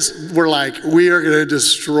 my kids were like, we are going to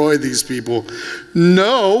destroy these people.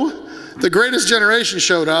 No, the greatest generation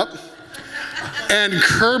showed up and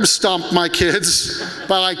curb stomped my kids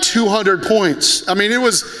by like 200 points. I mean, it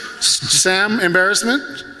was, Sam, embarrassment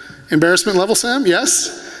level, Sam,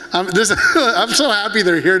 yes? I'm so happy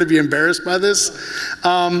they're here to be embarrassed by this.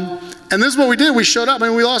 And this is what we did. We showed up,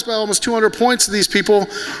 and we lost by almost 200 points to these people.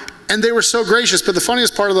 And they were so gracious, but the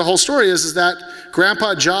funniest part of the whole story is that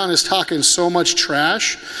Grandpa John is talking so much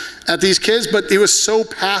trash at these kids, but it was so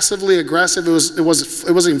passively aggressive, it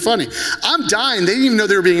wasn't even funny. I'm dying. They didn't even know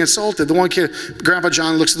they were being insulted. The one kid, Grandpa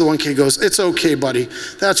John looks at the one kid and goes, "It's okay, buddy.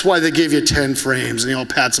 That's why they gave you 10 frames." And he all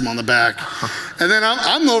pats him on the back. And then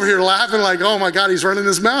I'm over here laughing like, oh my God, he's running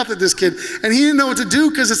his mouth at this kid. And he didn't know what to do,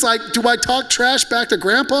 because it's like, do I talk trash back to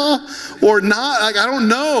Grandpa or not? Like, I don't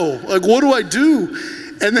know. Like, what do I do?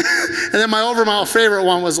 And then my overall favorite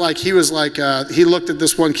one was like, he looked at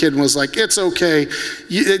this one kid and was like, "It's okay.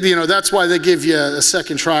 You know, that's why they give you a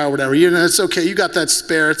second try or whatever. You know, it's okay. You got that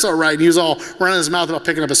spare. It's all right." And he was all running his mouth about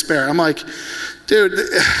picking up a spare. I'm like, dude,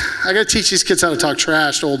 I got to teach these kids how to talk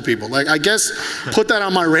trash to old people. Like, I guess put that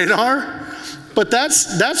on my radar. But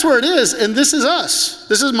that's where it is, and this is us.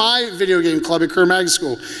 This is my video game club at Career Mag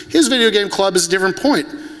School. His video game club is a different point.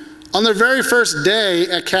 On their very first day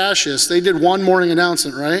at Cassius, they did one morning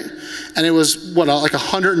announcement, right? And it was, what, like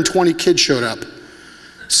 120 kids showed up.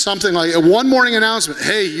 Something like one morning announcement.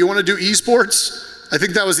 "Hey, you want to do esports?" I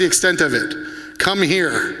think that was the extent of it. "Come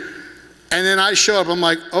here." And then I show up, I'm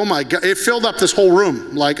like, oh my God. It filled up this whole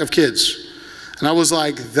room, like, of kids. And I was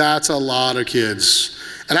like, that's a lot of kids.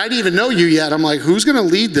 And I didn't even know you yet. I'm like, who's going to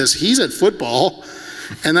lead this? He's at football.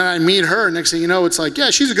 And then I meet her, next thing you know, it's like, yeah,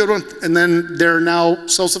 she's a good one. And then they're now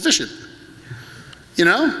self-sufficient, you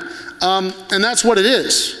know? And that's what it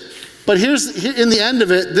is. But in the end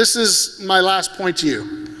of it, this is my last point to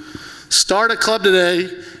you. Start a club today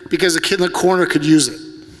because a kid in the corner could use it.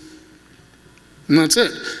 And that's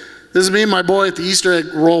it. This is me and my boy at the Easter egg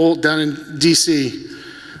roll down in DC.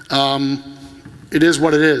 It is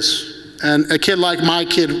what it is. And a kid like my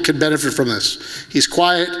kid could benefit from this. He's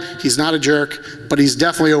quiet, he's not a jerk, but he's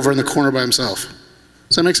definitely over in the corner by himself.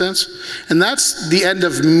 Does that make sense? And that's the end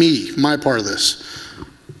of me, my part of this.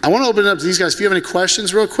 I want to open it up to these guys. If you have any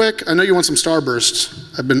questions real quick, I know you want some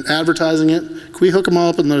Starbursts. I've been advertising it. Can we hook them all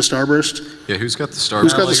up with another Starburst? Yeah, who's got the Starburst?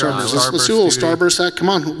 Who's got the Starburst? Let's do a little Starburst hack. Come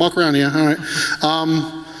on, walk around here. All right.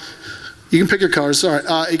 You can pick your colors. All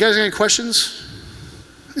right. You guys have any questions?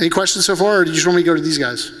 Any questions so far, or do you just want me to go to these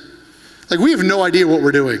guys? Like, we have no idea what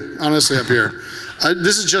we're doing, honestly, up here.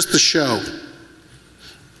 This is just the show.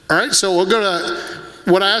 All right, so we'll go to,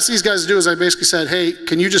 what I asked these guys to do is I basically said, hey,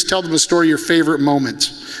 can you just tell them a story, your favorite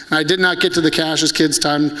moment? And I did not get to the Cassius kids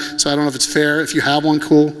time, so I don't know if it's fair. If you have one,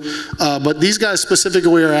 cool. But these guys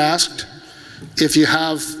specifically are asked, if you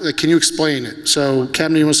have, can you explain it? So,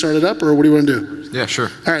 Cam, do you want to start it up, or what do you want to do? Yeah, sure.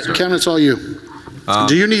 All right, Cam, it's all you.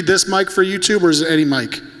 Do you need this mic for YouTube, or is it any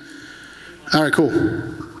mic? All right, cool.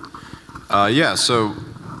 Yeah, so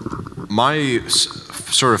my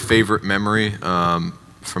sort of favorite memory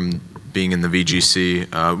from being in the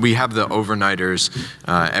VGC, we have the overnighters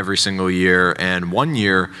every single year, and one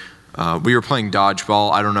year we were playing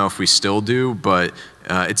dodgeball. I don't know if we still do, but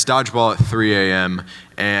it's dodgeball at 3 a.m.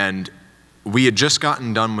 and we had just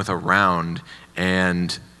gotten done with a round,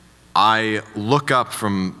 and I look up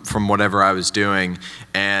from whatever I was doing,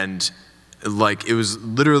 and like, it was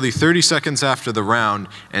literally 30 seconds after the round,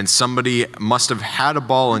 and somebody must have had a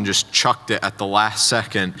ball and just chucked it at the last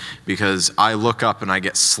second, because I look up and I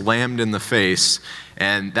get slammed in the face,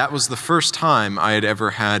 and that was the first time I had ever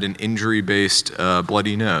had an injury-based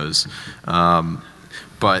bloody nose.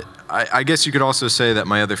 But I guess you could also say that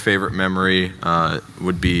my other favorite memory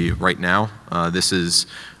would be right now. This is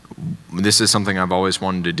something I've always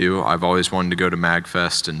wanted to do. I've always wanted to go to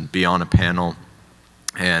MAGFest and be on a panel.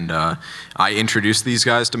 And I introduced these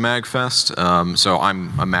guys to MAGFest, so I'm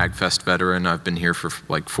a MAGFest veteran. I've been here for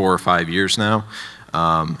like 4 or 5 years now.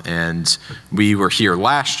 And we were here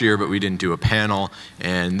last year, but we didn't do a panel.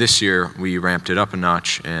 And this year, we ramped it up a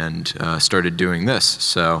notch and started doing this.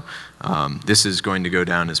 So this is going to go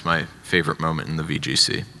down as my favorite moment in the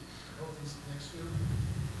VGC.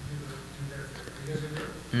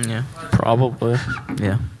 Yeah, probably.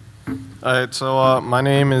 Yeah. All right, so my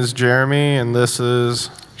name is Jeremy, and this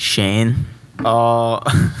is Shane. Our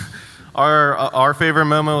favorite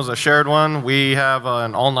moment was a shared one. We have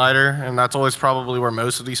an all-nighter, and that's always probably where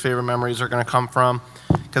most of these favorite memories are going to come from,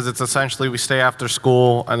 because it's essentially we stay after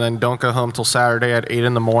school and then don't go home till Saturday at 8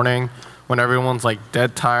 in the morning when everyone's like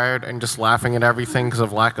dead tired and just laughing at everything because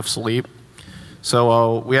of lack of sleep.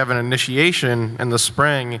 So we have an initiation in the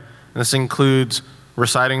spring, and this includes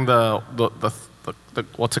reciting the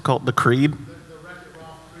what's it called? The Creed? The Wreck-It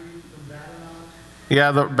Ralph Creed from Babylon?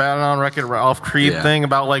 Yeah, the Babylon Wreck-It Ralph Creed thing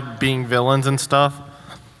about like being villains and stuff.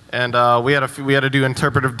 And we had to do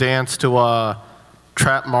interpretive dance to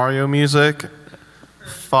trap Mario music,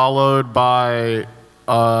 followed by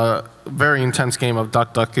a very intense game of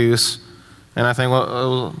Duck Duck Goose. And I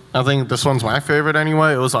think this one's my favorite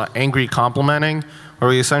anyway. It was angry complimenting, where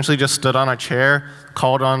we essentially just stood on a chair,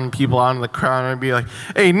 called on people out in the crowd, and be like,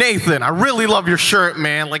 "Hey Nathan, I really love your shirt,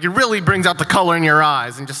 man. Like it really brings out the color in your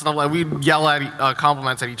eyes," and just like we'd yell at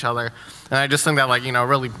compliments at each other. And I just think that like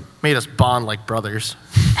really made us bond like brothers.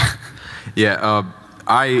 Yeah,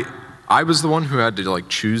 I was the one who had to like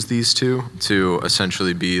choose these two to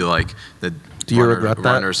essentially be like the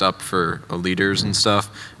runners up for leaders and stuff.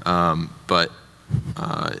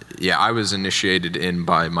 Yeah, I was initiated in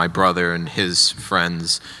by my brother and his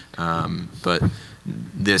friends. But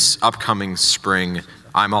this upcoming spring,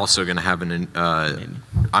 I'm also going to have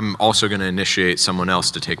I'm also going to initiate someone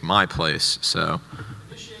else to take my place. So.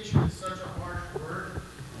 Initiation is such a harsh word.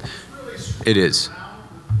 It is.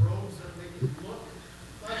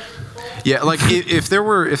 Yeah, like if there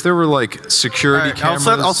were like security cameras.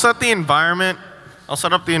 I'll set the environment. I'll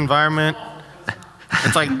set up the environment.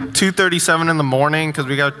 It's like 2:37 in the morning because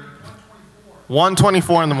we got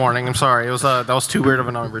 1:24 in the morning. I'm sorry, it was that was too weird of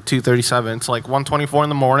a number. 2:37. It's like 1:24 in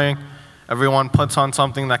the morning. Everyone puts on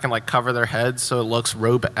something that can like cover their heads so it looks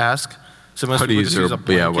robe-esque. So most people just use a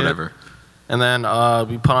blanket. Yeah, whatever. And then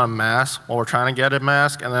we put on masks while we're trying to get a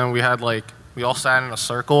mask. And then we had we all sat in a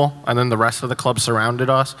circle, and then the rest of the club surrounded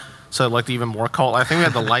us. So it looked even more cold. I think we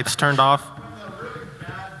had the lights turned off. Really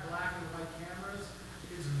bad black and white cameras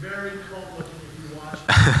is very cold looking if you watch.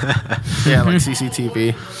 Yeah, like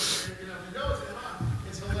CCTV.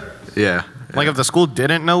 It's hilarious. Yeah. Like if the school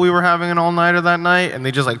didn't know we were having an all-nighter that night and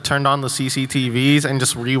they just like turned on the CCTVs and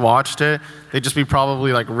just rewatched it, they'd just be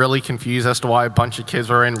probably like really confused as to why a bunch of kids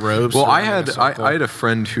were in robes. Well, I had a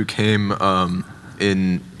friend who came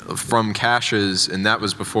from Caches, and that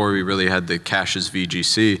was before we really had the Caches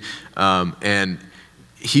VGC, and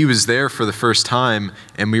he was there for the first time,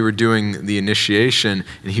 and we were doing the initiation,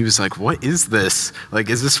 and he was like, "What is this?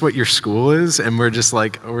 Like, is this what your school is?" And we're just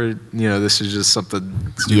like, this is just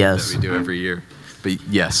something stupid that we do every year. But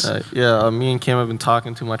yes. Me and Kim have been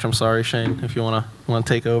talking too much. I'm sorry, Shane. If you wanna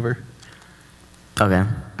take over. Okay.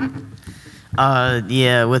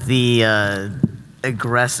 Yeah, with the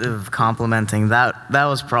aggressive complimenting, that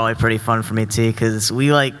was probably pretty fun for me too, because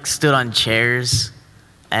we like stood on chairs.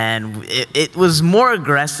 And it was more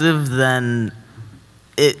aggressive than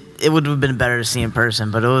it would have been better to see in person,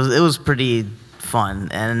 but it was pretty fun.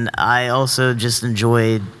 And I also just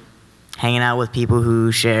enjoyed hanging out with people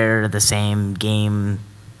who share the same game,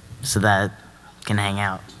 so that can hang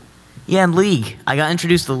out. Yeah, and League. I got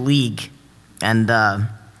introduced to League, and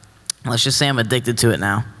let's just say I'm addicted to it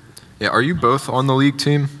now. Yeah, are you both on the League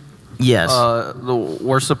team? Yes.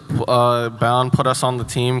 Bound put us on the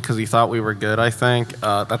team because he thought we were good, I think.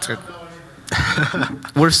 That's good.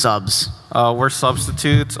 We're subs. We're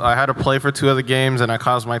substitutes. I had to play for 2 of the games, and I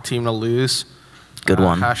caused my team to lose. Good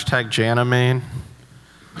one. Hashtag Janamain.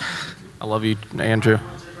 I love you, Andrew.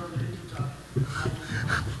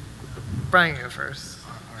 Brian, go first.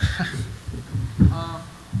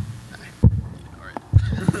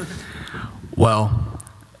 Well,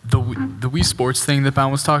 the Wii Sports thing that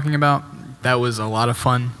Bound was talking about, that was a lot of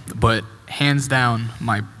fun, but hands down,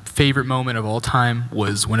 my favorite moment of all time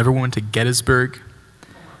was whenever we went to Gettysburg.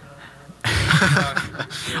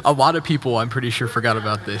 A lot of people, I'm pretty sure, forgot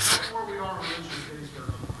about this.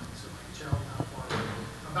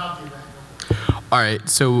 All right,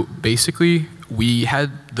 so basically, we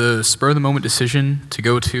had the spur-of-the-moment decision to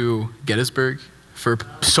go to Gettysburg for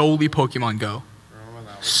solely Pokemon Go.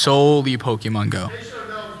 Solely Pokemon Go. They should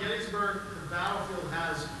know Gettysburg, the battlefield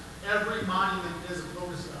has every monument is a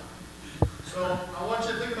Pokestop. So I want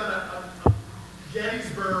you to think about a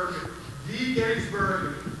Gettysburg, the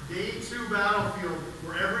Gettysburg Day 2 battlefield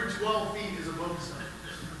where every 12 feet is a Pokestop.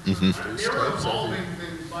 Mm-hmm. They were evolving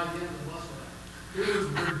things by the end of the bus ride. It was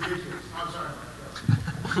ridiculous. I'm sorry about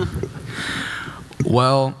that.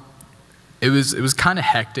 Well, it was kind of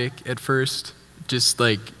hectic at first, just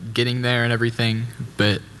like getting there and everything,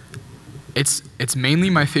 but it's mainly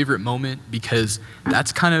my favorite moment because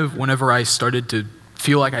that's kind of whenever I started to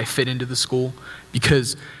feel like I fit into the school,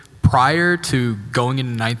 because prior to going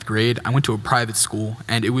into 9th grade, I went to a private school,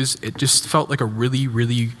 and it just felt like a really,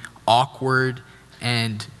 really awkward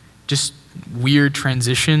and just weird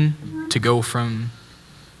transition to go from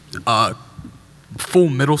a full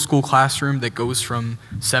middle school classroom that goes from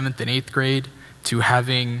 7th and 8th grade to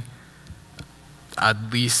having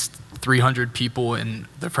at least 300 people in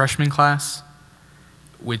the freshman class,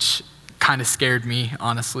 which kind of scared me,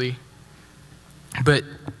 honestly. But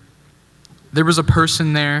there was a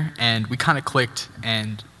person there, and we kind of clicked,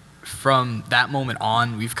 and from that moment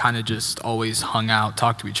on, we've kind of just always hung out,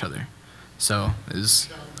 talked to each other. So it was,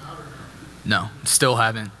 no, still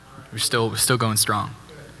haven't. We're still going strong.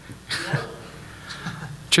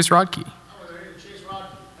 Chase Rodkey.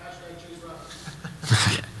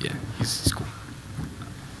 Yeah, he's cool.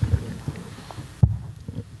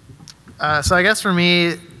 So I guess for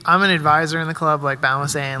me, I'm an advisor in the club, like Bound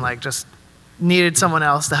was saying, like just needed someone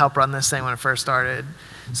else to help run this thing when it first started.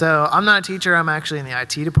 So I'm not a teacher, I'm actually in the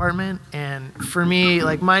IT department, and for me,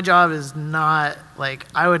 like my job is not, like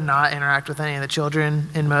I would not interact with any of the children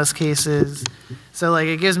in most cases. So like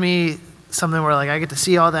it gives me something where like I get to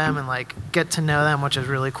see all them and like get to know them, which is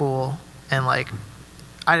really cool. And like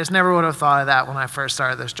I just never would have thought of that when I first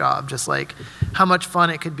started this job, just like how much fun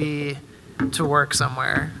it could be to work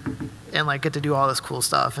somewhere and like get to do all this cool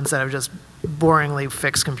stuff instead of just boringly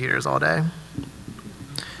fix computers all day.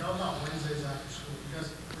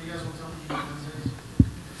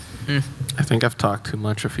 I think I've talked too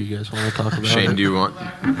much if you guys want to talk about Shane, it. do you want?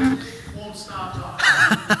 Won't stop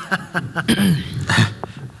talking.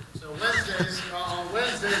 So Wednesdays, on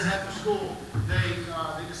Wednesdays after school, they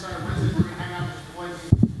decided Wednesdays we're going to hang out and just play games.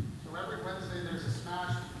 So every Wednesday there's a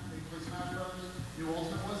Smash, they play Smash Brothers, new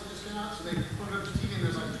Ultimate ones that just came out, so they put it up to TV and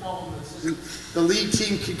there's like 12 of them. The league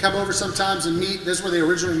team could come over sometimes and meet. This is where they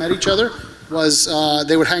originally met each other. Was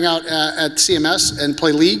they would hang out at CMS and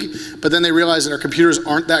play League, but then they realized that our computers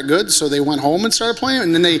aren't that good, so they went home and started playing,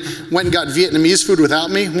 and then they went and got Vietnamese food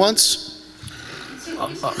without me once.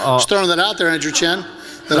 Just throwing that out there, Andrew Chen,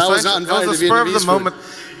 that I was not invited to Vietnamese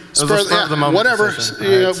food. Whatever,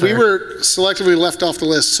 we were selectively left off the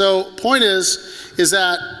list. So point is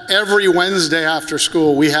that every Wednesday after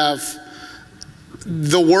school, we have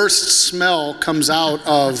the worst smell comes out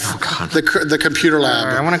of the computer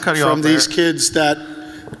lab I want to cut you from off these there. kids that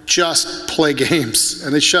just play games,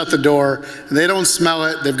 and they shut the door and they don't smell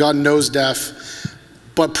it. They've gone nose deaf.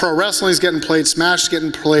 But pro wrestling's getting played, Smash is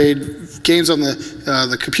getting played, games on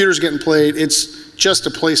the computer's getting played. It's just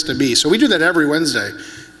a place to be. So we do that every Wednesday.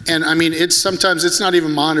 And I mean, sometimes it's not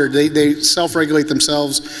even monitored. They self-regulate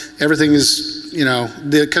themselves. Everything is,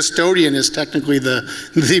 the custodian is technically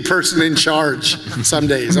the person in charge some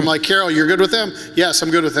days. I'm like, Carol, you're good with them? Yes, I'm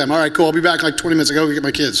good with them. All right, cool. I'll be back like 20 minutes ago to get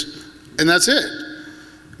my kids. And that's it.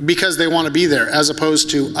 Because they want to be there, as opposed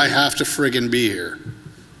to, I have to friggin' be here.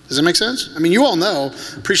 Does that make sense? I mean, you all know,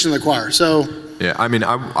 preaching to the choir. So. Yeah, I mean,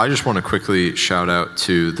 I just want to quickly shout out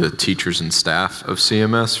to the teachers and staff of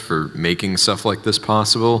CMS for making stuff like this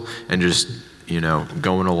possible and just,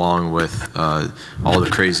 going along with all the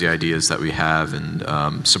crazy ideas that we have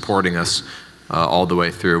and supporting us all the way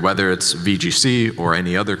through, whether it's VGC or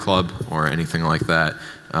any other club or anything like that.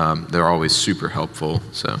 They're always super helpful,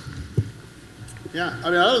 so. Yeah, I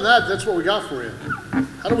mean, other than that, that's what we got for you.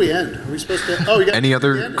 How do we end? Are we supposed to? Oh, you got any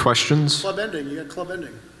other questions? Club ending. You got club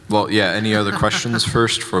ending. Well, yeah, any other questions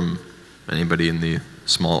first from anybody in the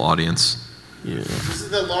small audience? Yeah. This is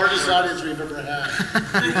the largest audience we've ever had.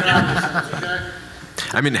 Okay?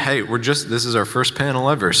 I mean, hey, this is our first panel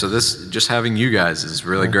ever, so just having you guys is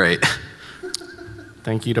really great.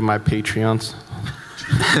 Thank you to my Patreons.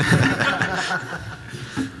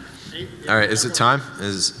 All right, is it time?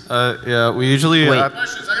 Yeah, we usually... Wait, I got a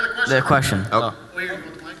question. the question. Oh. Wait, you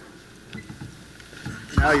want the mic?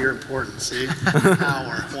 Now you're important, see?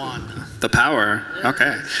 Power, Juan. The power,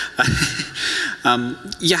 okay.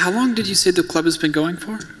 Yeah, how long did you say the club has been going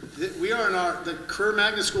for? We are in the career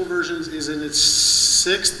magnet school version is in its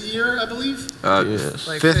 6th year, I believe. Yes.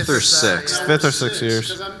 Like 5th or 6th. 5th or 6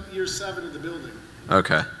 years. Because I'm year 7 in the building.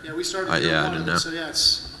 Okay. Yeah, we started year 1. I didn't know. So yeah,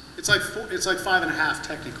 it's like 5.5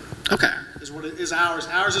 technically. Okay. Is what it is ours.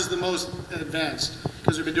 Ours is the most advanced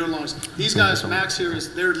because we've been doing longest. These guys, Max here,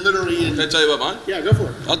 they're literally in. Can I tell you about mine? Yeah, go for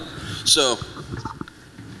it. So,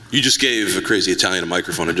 you just gave a crazy Italian a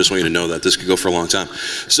microphone. I just want you to know that this could go for a long time.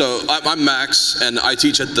 So, I'm Max, and I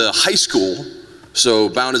teach at the high school. So,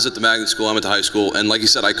 Bound is at the magnet school, I'm at the high school, and like you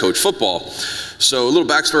said, I coach football. So, a little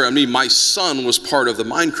backstory on me, my son was part of the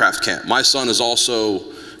Minecraft camp. My son is also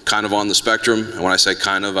kind of on the spectrum, and when I say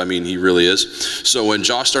kind of, I mean he really is. So when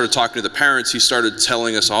Josh started talking to the parents, he started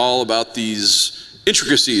telling us all about these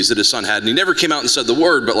intricacies that his son had, and he never came out and said the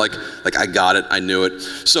word, but like I got it, I knew it.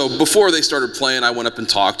 So before they started playing, I went up and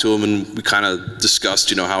talked to him, and we kind of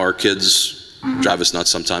discussed, how our kids drive us nuts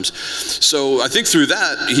sometimes. So I think through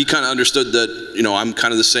that, he kind of understood that, I'm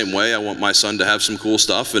kind of the same way. I want my son to have some cool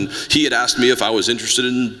stuff, and he had asked me if I was interested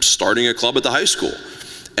in starting a club at the high school.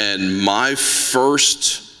 And my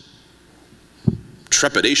first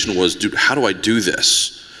trepidation was, dude, how do I do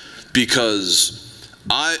this? Because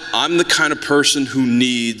I'm the kind of person who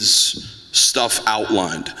needs stuff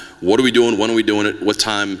outlined. What are we doing? When are we doing it? What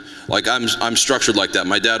time? Like I'm structured like that.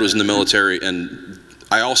 My dad was in the military, and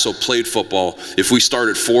I also played football. If we start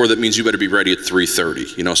at 4, that means you better be ready at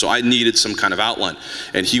 3:30. So I needed some kind of outline,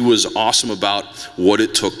 and he was awesome about what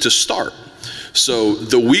it took to start. So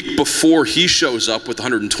the week before he shows up with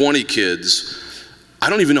 120 kids, I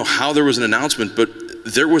don't even know how there was an announcement, but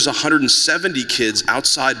there was 170 kids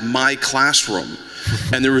outside my classroom.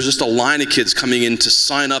 And there was just a line of kids coming in to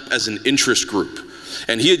sign up as an interest group.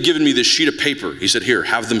 And he had given me this sheet of paper. He said, here,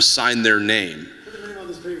 have them sign their name.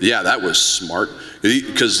 Yeah, that was smart.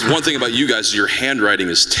 Because one thing about you guys is your handwriting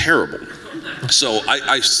is terrible. So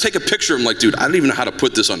I take a picture, I'm like, dude, I don't even know how to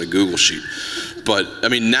put this on a Google sheet. But I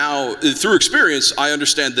mean, now through experience, I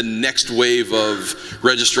understand the next wave of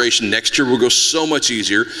registration next year will go so much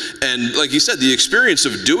easier. And like you said, the experience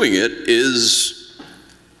of doing it is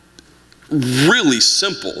really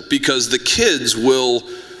simple because the kids will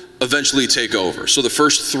eventually take over. So the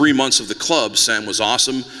first 3 months of the club, Sam was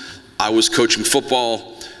awesome. I was coaching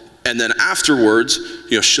football. And then afterwards,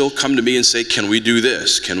 you know, she'll come to me and say, can we do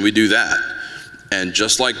this? Can we do that? And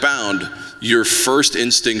just like Bound, your first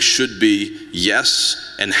instinct should be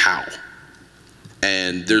yes and how.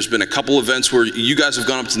 And there's been a couple events where you guys have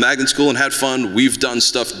gone up to magnet school and had fun. We've done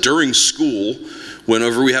stuff during school.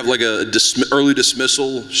 Whenever we have like a early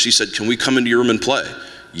dismissal, she said, can we come into your room and play?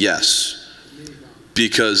 Yes.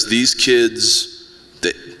 Because these kids,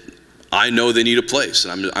 I know they need a place,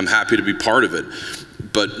 and I'm happy to be part of it.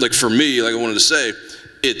 But like for me, like I wanted to say,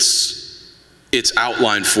 it's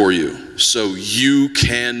outlined for you, so you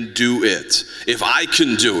can do it. If I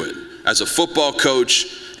can do it as a football coach,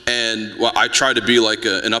 and well, I try to be like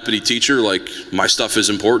an uppity teacher, like my stuff is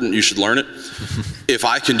important, you should learn it. If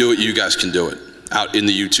I can do it, you guys can do it. Out in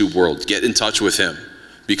the YouTube world, get in touch with him.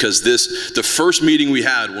 Because the first meeting we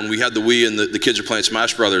had, when we had the Wii and the kids are playing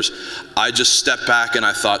Smash Brothers, I just stepped back and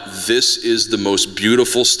I thought, this is the most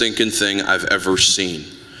beautiful stinking thing I've ever seen,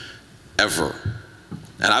 ever.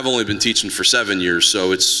 And I've only been teaching for 7 years,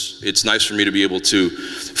 so it's nice for me to be able to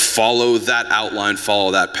follow that outline,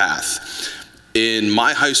 follow that path. In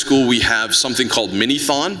my high school, we have something called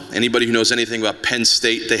Mini-thon. Anybody who knows anything about Penn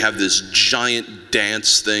State, they have this giant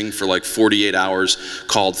dance thing for like 48 hours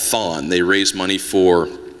called Thon. They raise money for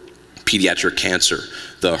pediatric cancer,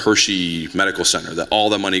 the Hershey Medical Center, all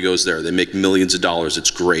that money goes there. They make millions of dollars,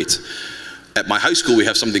 it's great. At my high school, we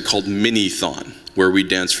have something called Mini-thon, where we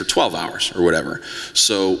dance for 12 hours or whatever.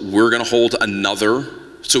 So we're gonna hold another,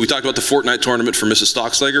 so we talked about the Fortnite tournament for Mrs.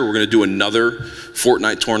 Stockslager. We're gonna do another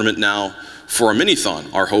Fortnite tournament now for a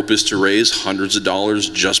Mini-thon. Our hope is to raise hundreds of dollars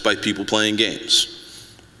just by people playing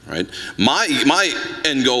games, right? My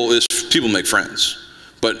end goal is people make friends,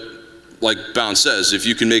 but like Bound says, if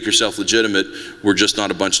you can make yourself legitimate, we're just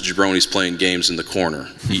not a bunch of jabronis playing games in the corner,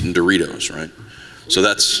 eating Doritos, right? So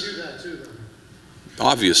that's, We do that too, though.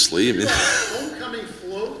 obviously. I mean, Homecoming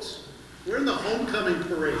floats. We're in the homecoming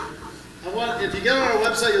parade. If you get on our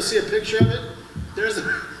website, you'll see a picture of it.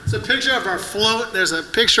 It's a picture of our float. There's a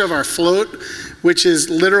picture of our float, which is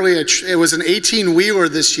literally it was an 18-wheeler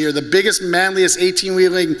this year, the biggest, manliest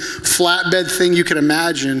 18-wheeling flatbed thing you can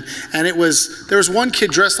imagine. And there was one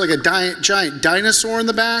kid dressed like a giant dinosaur in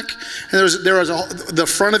the back, and the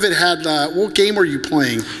front of it had what game were you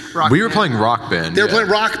playing? We were playing Rock Band. They were playing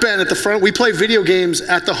Rock Band at the front. We play video games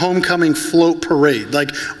at the homecoming float parade, like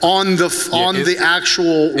on the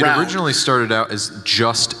actual route. It originally started out as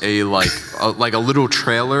just a little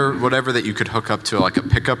trailer, whatever, that you could hook up to like a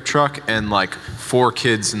pickup truck, and like 4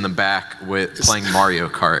 kids in the back playing Mario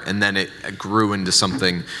Kart, and then it grew into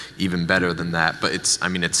something even better than that. But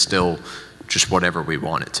it's still just whatever we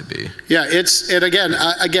want it to be. Yeah,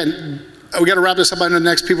 again, we got to wrap this up. I know the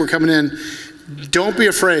next people are coming in. Don't be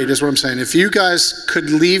afraid, is what I'm saying. If you guys could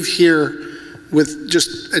leave here with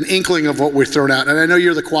just an inkling of what we're throwing out, and I know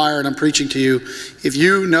you're the choir and I'm preaching to you, if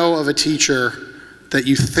you know of a teacher that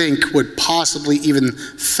you think would possibly even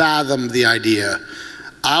fathom the idea,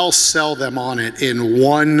 I'll sell them on it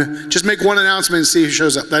just make one announcement and see who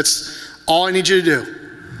shows up. That's all I need you to do.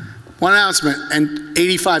 One announcement and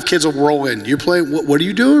 85 kids will roll in. You're playing, what are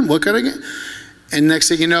you doing? What kind of game? And next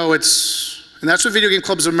thing you know, and that's what Video Game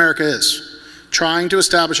Clubs of America is. Trying to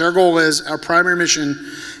establish, our goal is, our primary mission,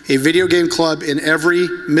 a video game club in every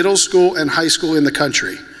middle school and high school in the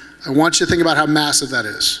country. I want you to think about how massive that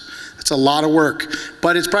is. It's a lot of work,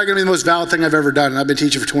 but it's probably gonna be the most valid thing I've ever done, and I've been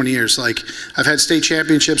teaching for 20 years. Like, I've had state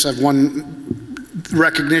championships, I've won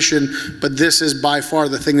recognition, but this is by far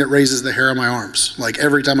the thing that raises the hair on my arms, like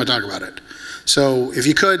every time I talk about it. So if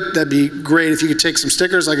you could, that'd be great. If you could take some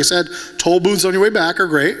stickers, like I said, toll booths on your way back are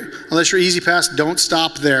great. Unless you're Easy Pass, don't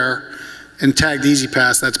stop there and tag the Easy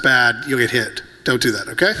Pass, that's bad, you'll get hit. Don't do that,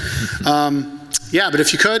 okay? Yeah, but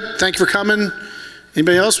if you could, thank you for coming.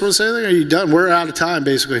 Anybody else want to say anything? Are you done? We're out of time,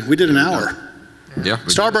 basically. We did an hour. Yeah.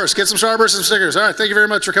 Starburst, get some Starburst and stickers. All right, thank you very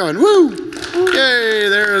much for coming. Woo! Yay!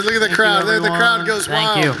 There, look at the crowd. The crowd goes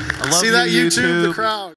Thank wild. you. I love See you, that YouTube? YouTube. The crowd.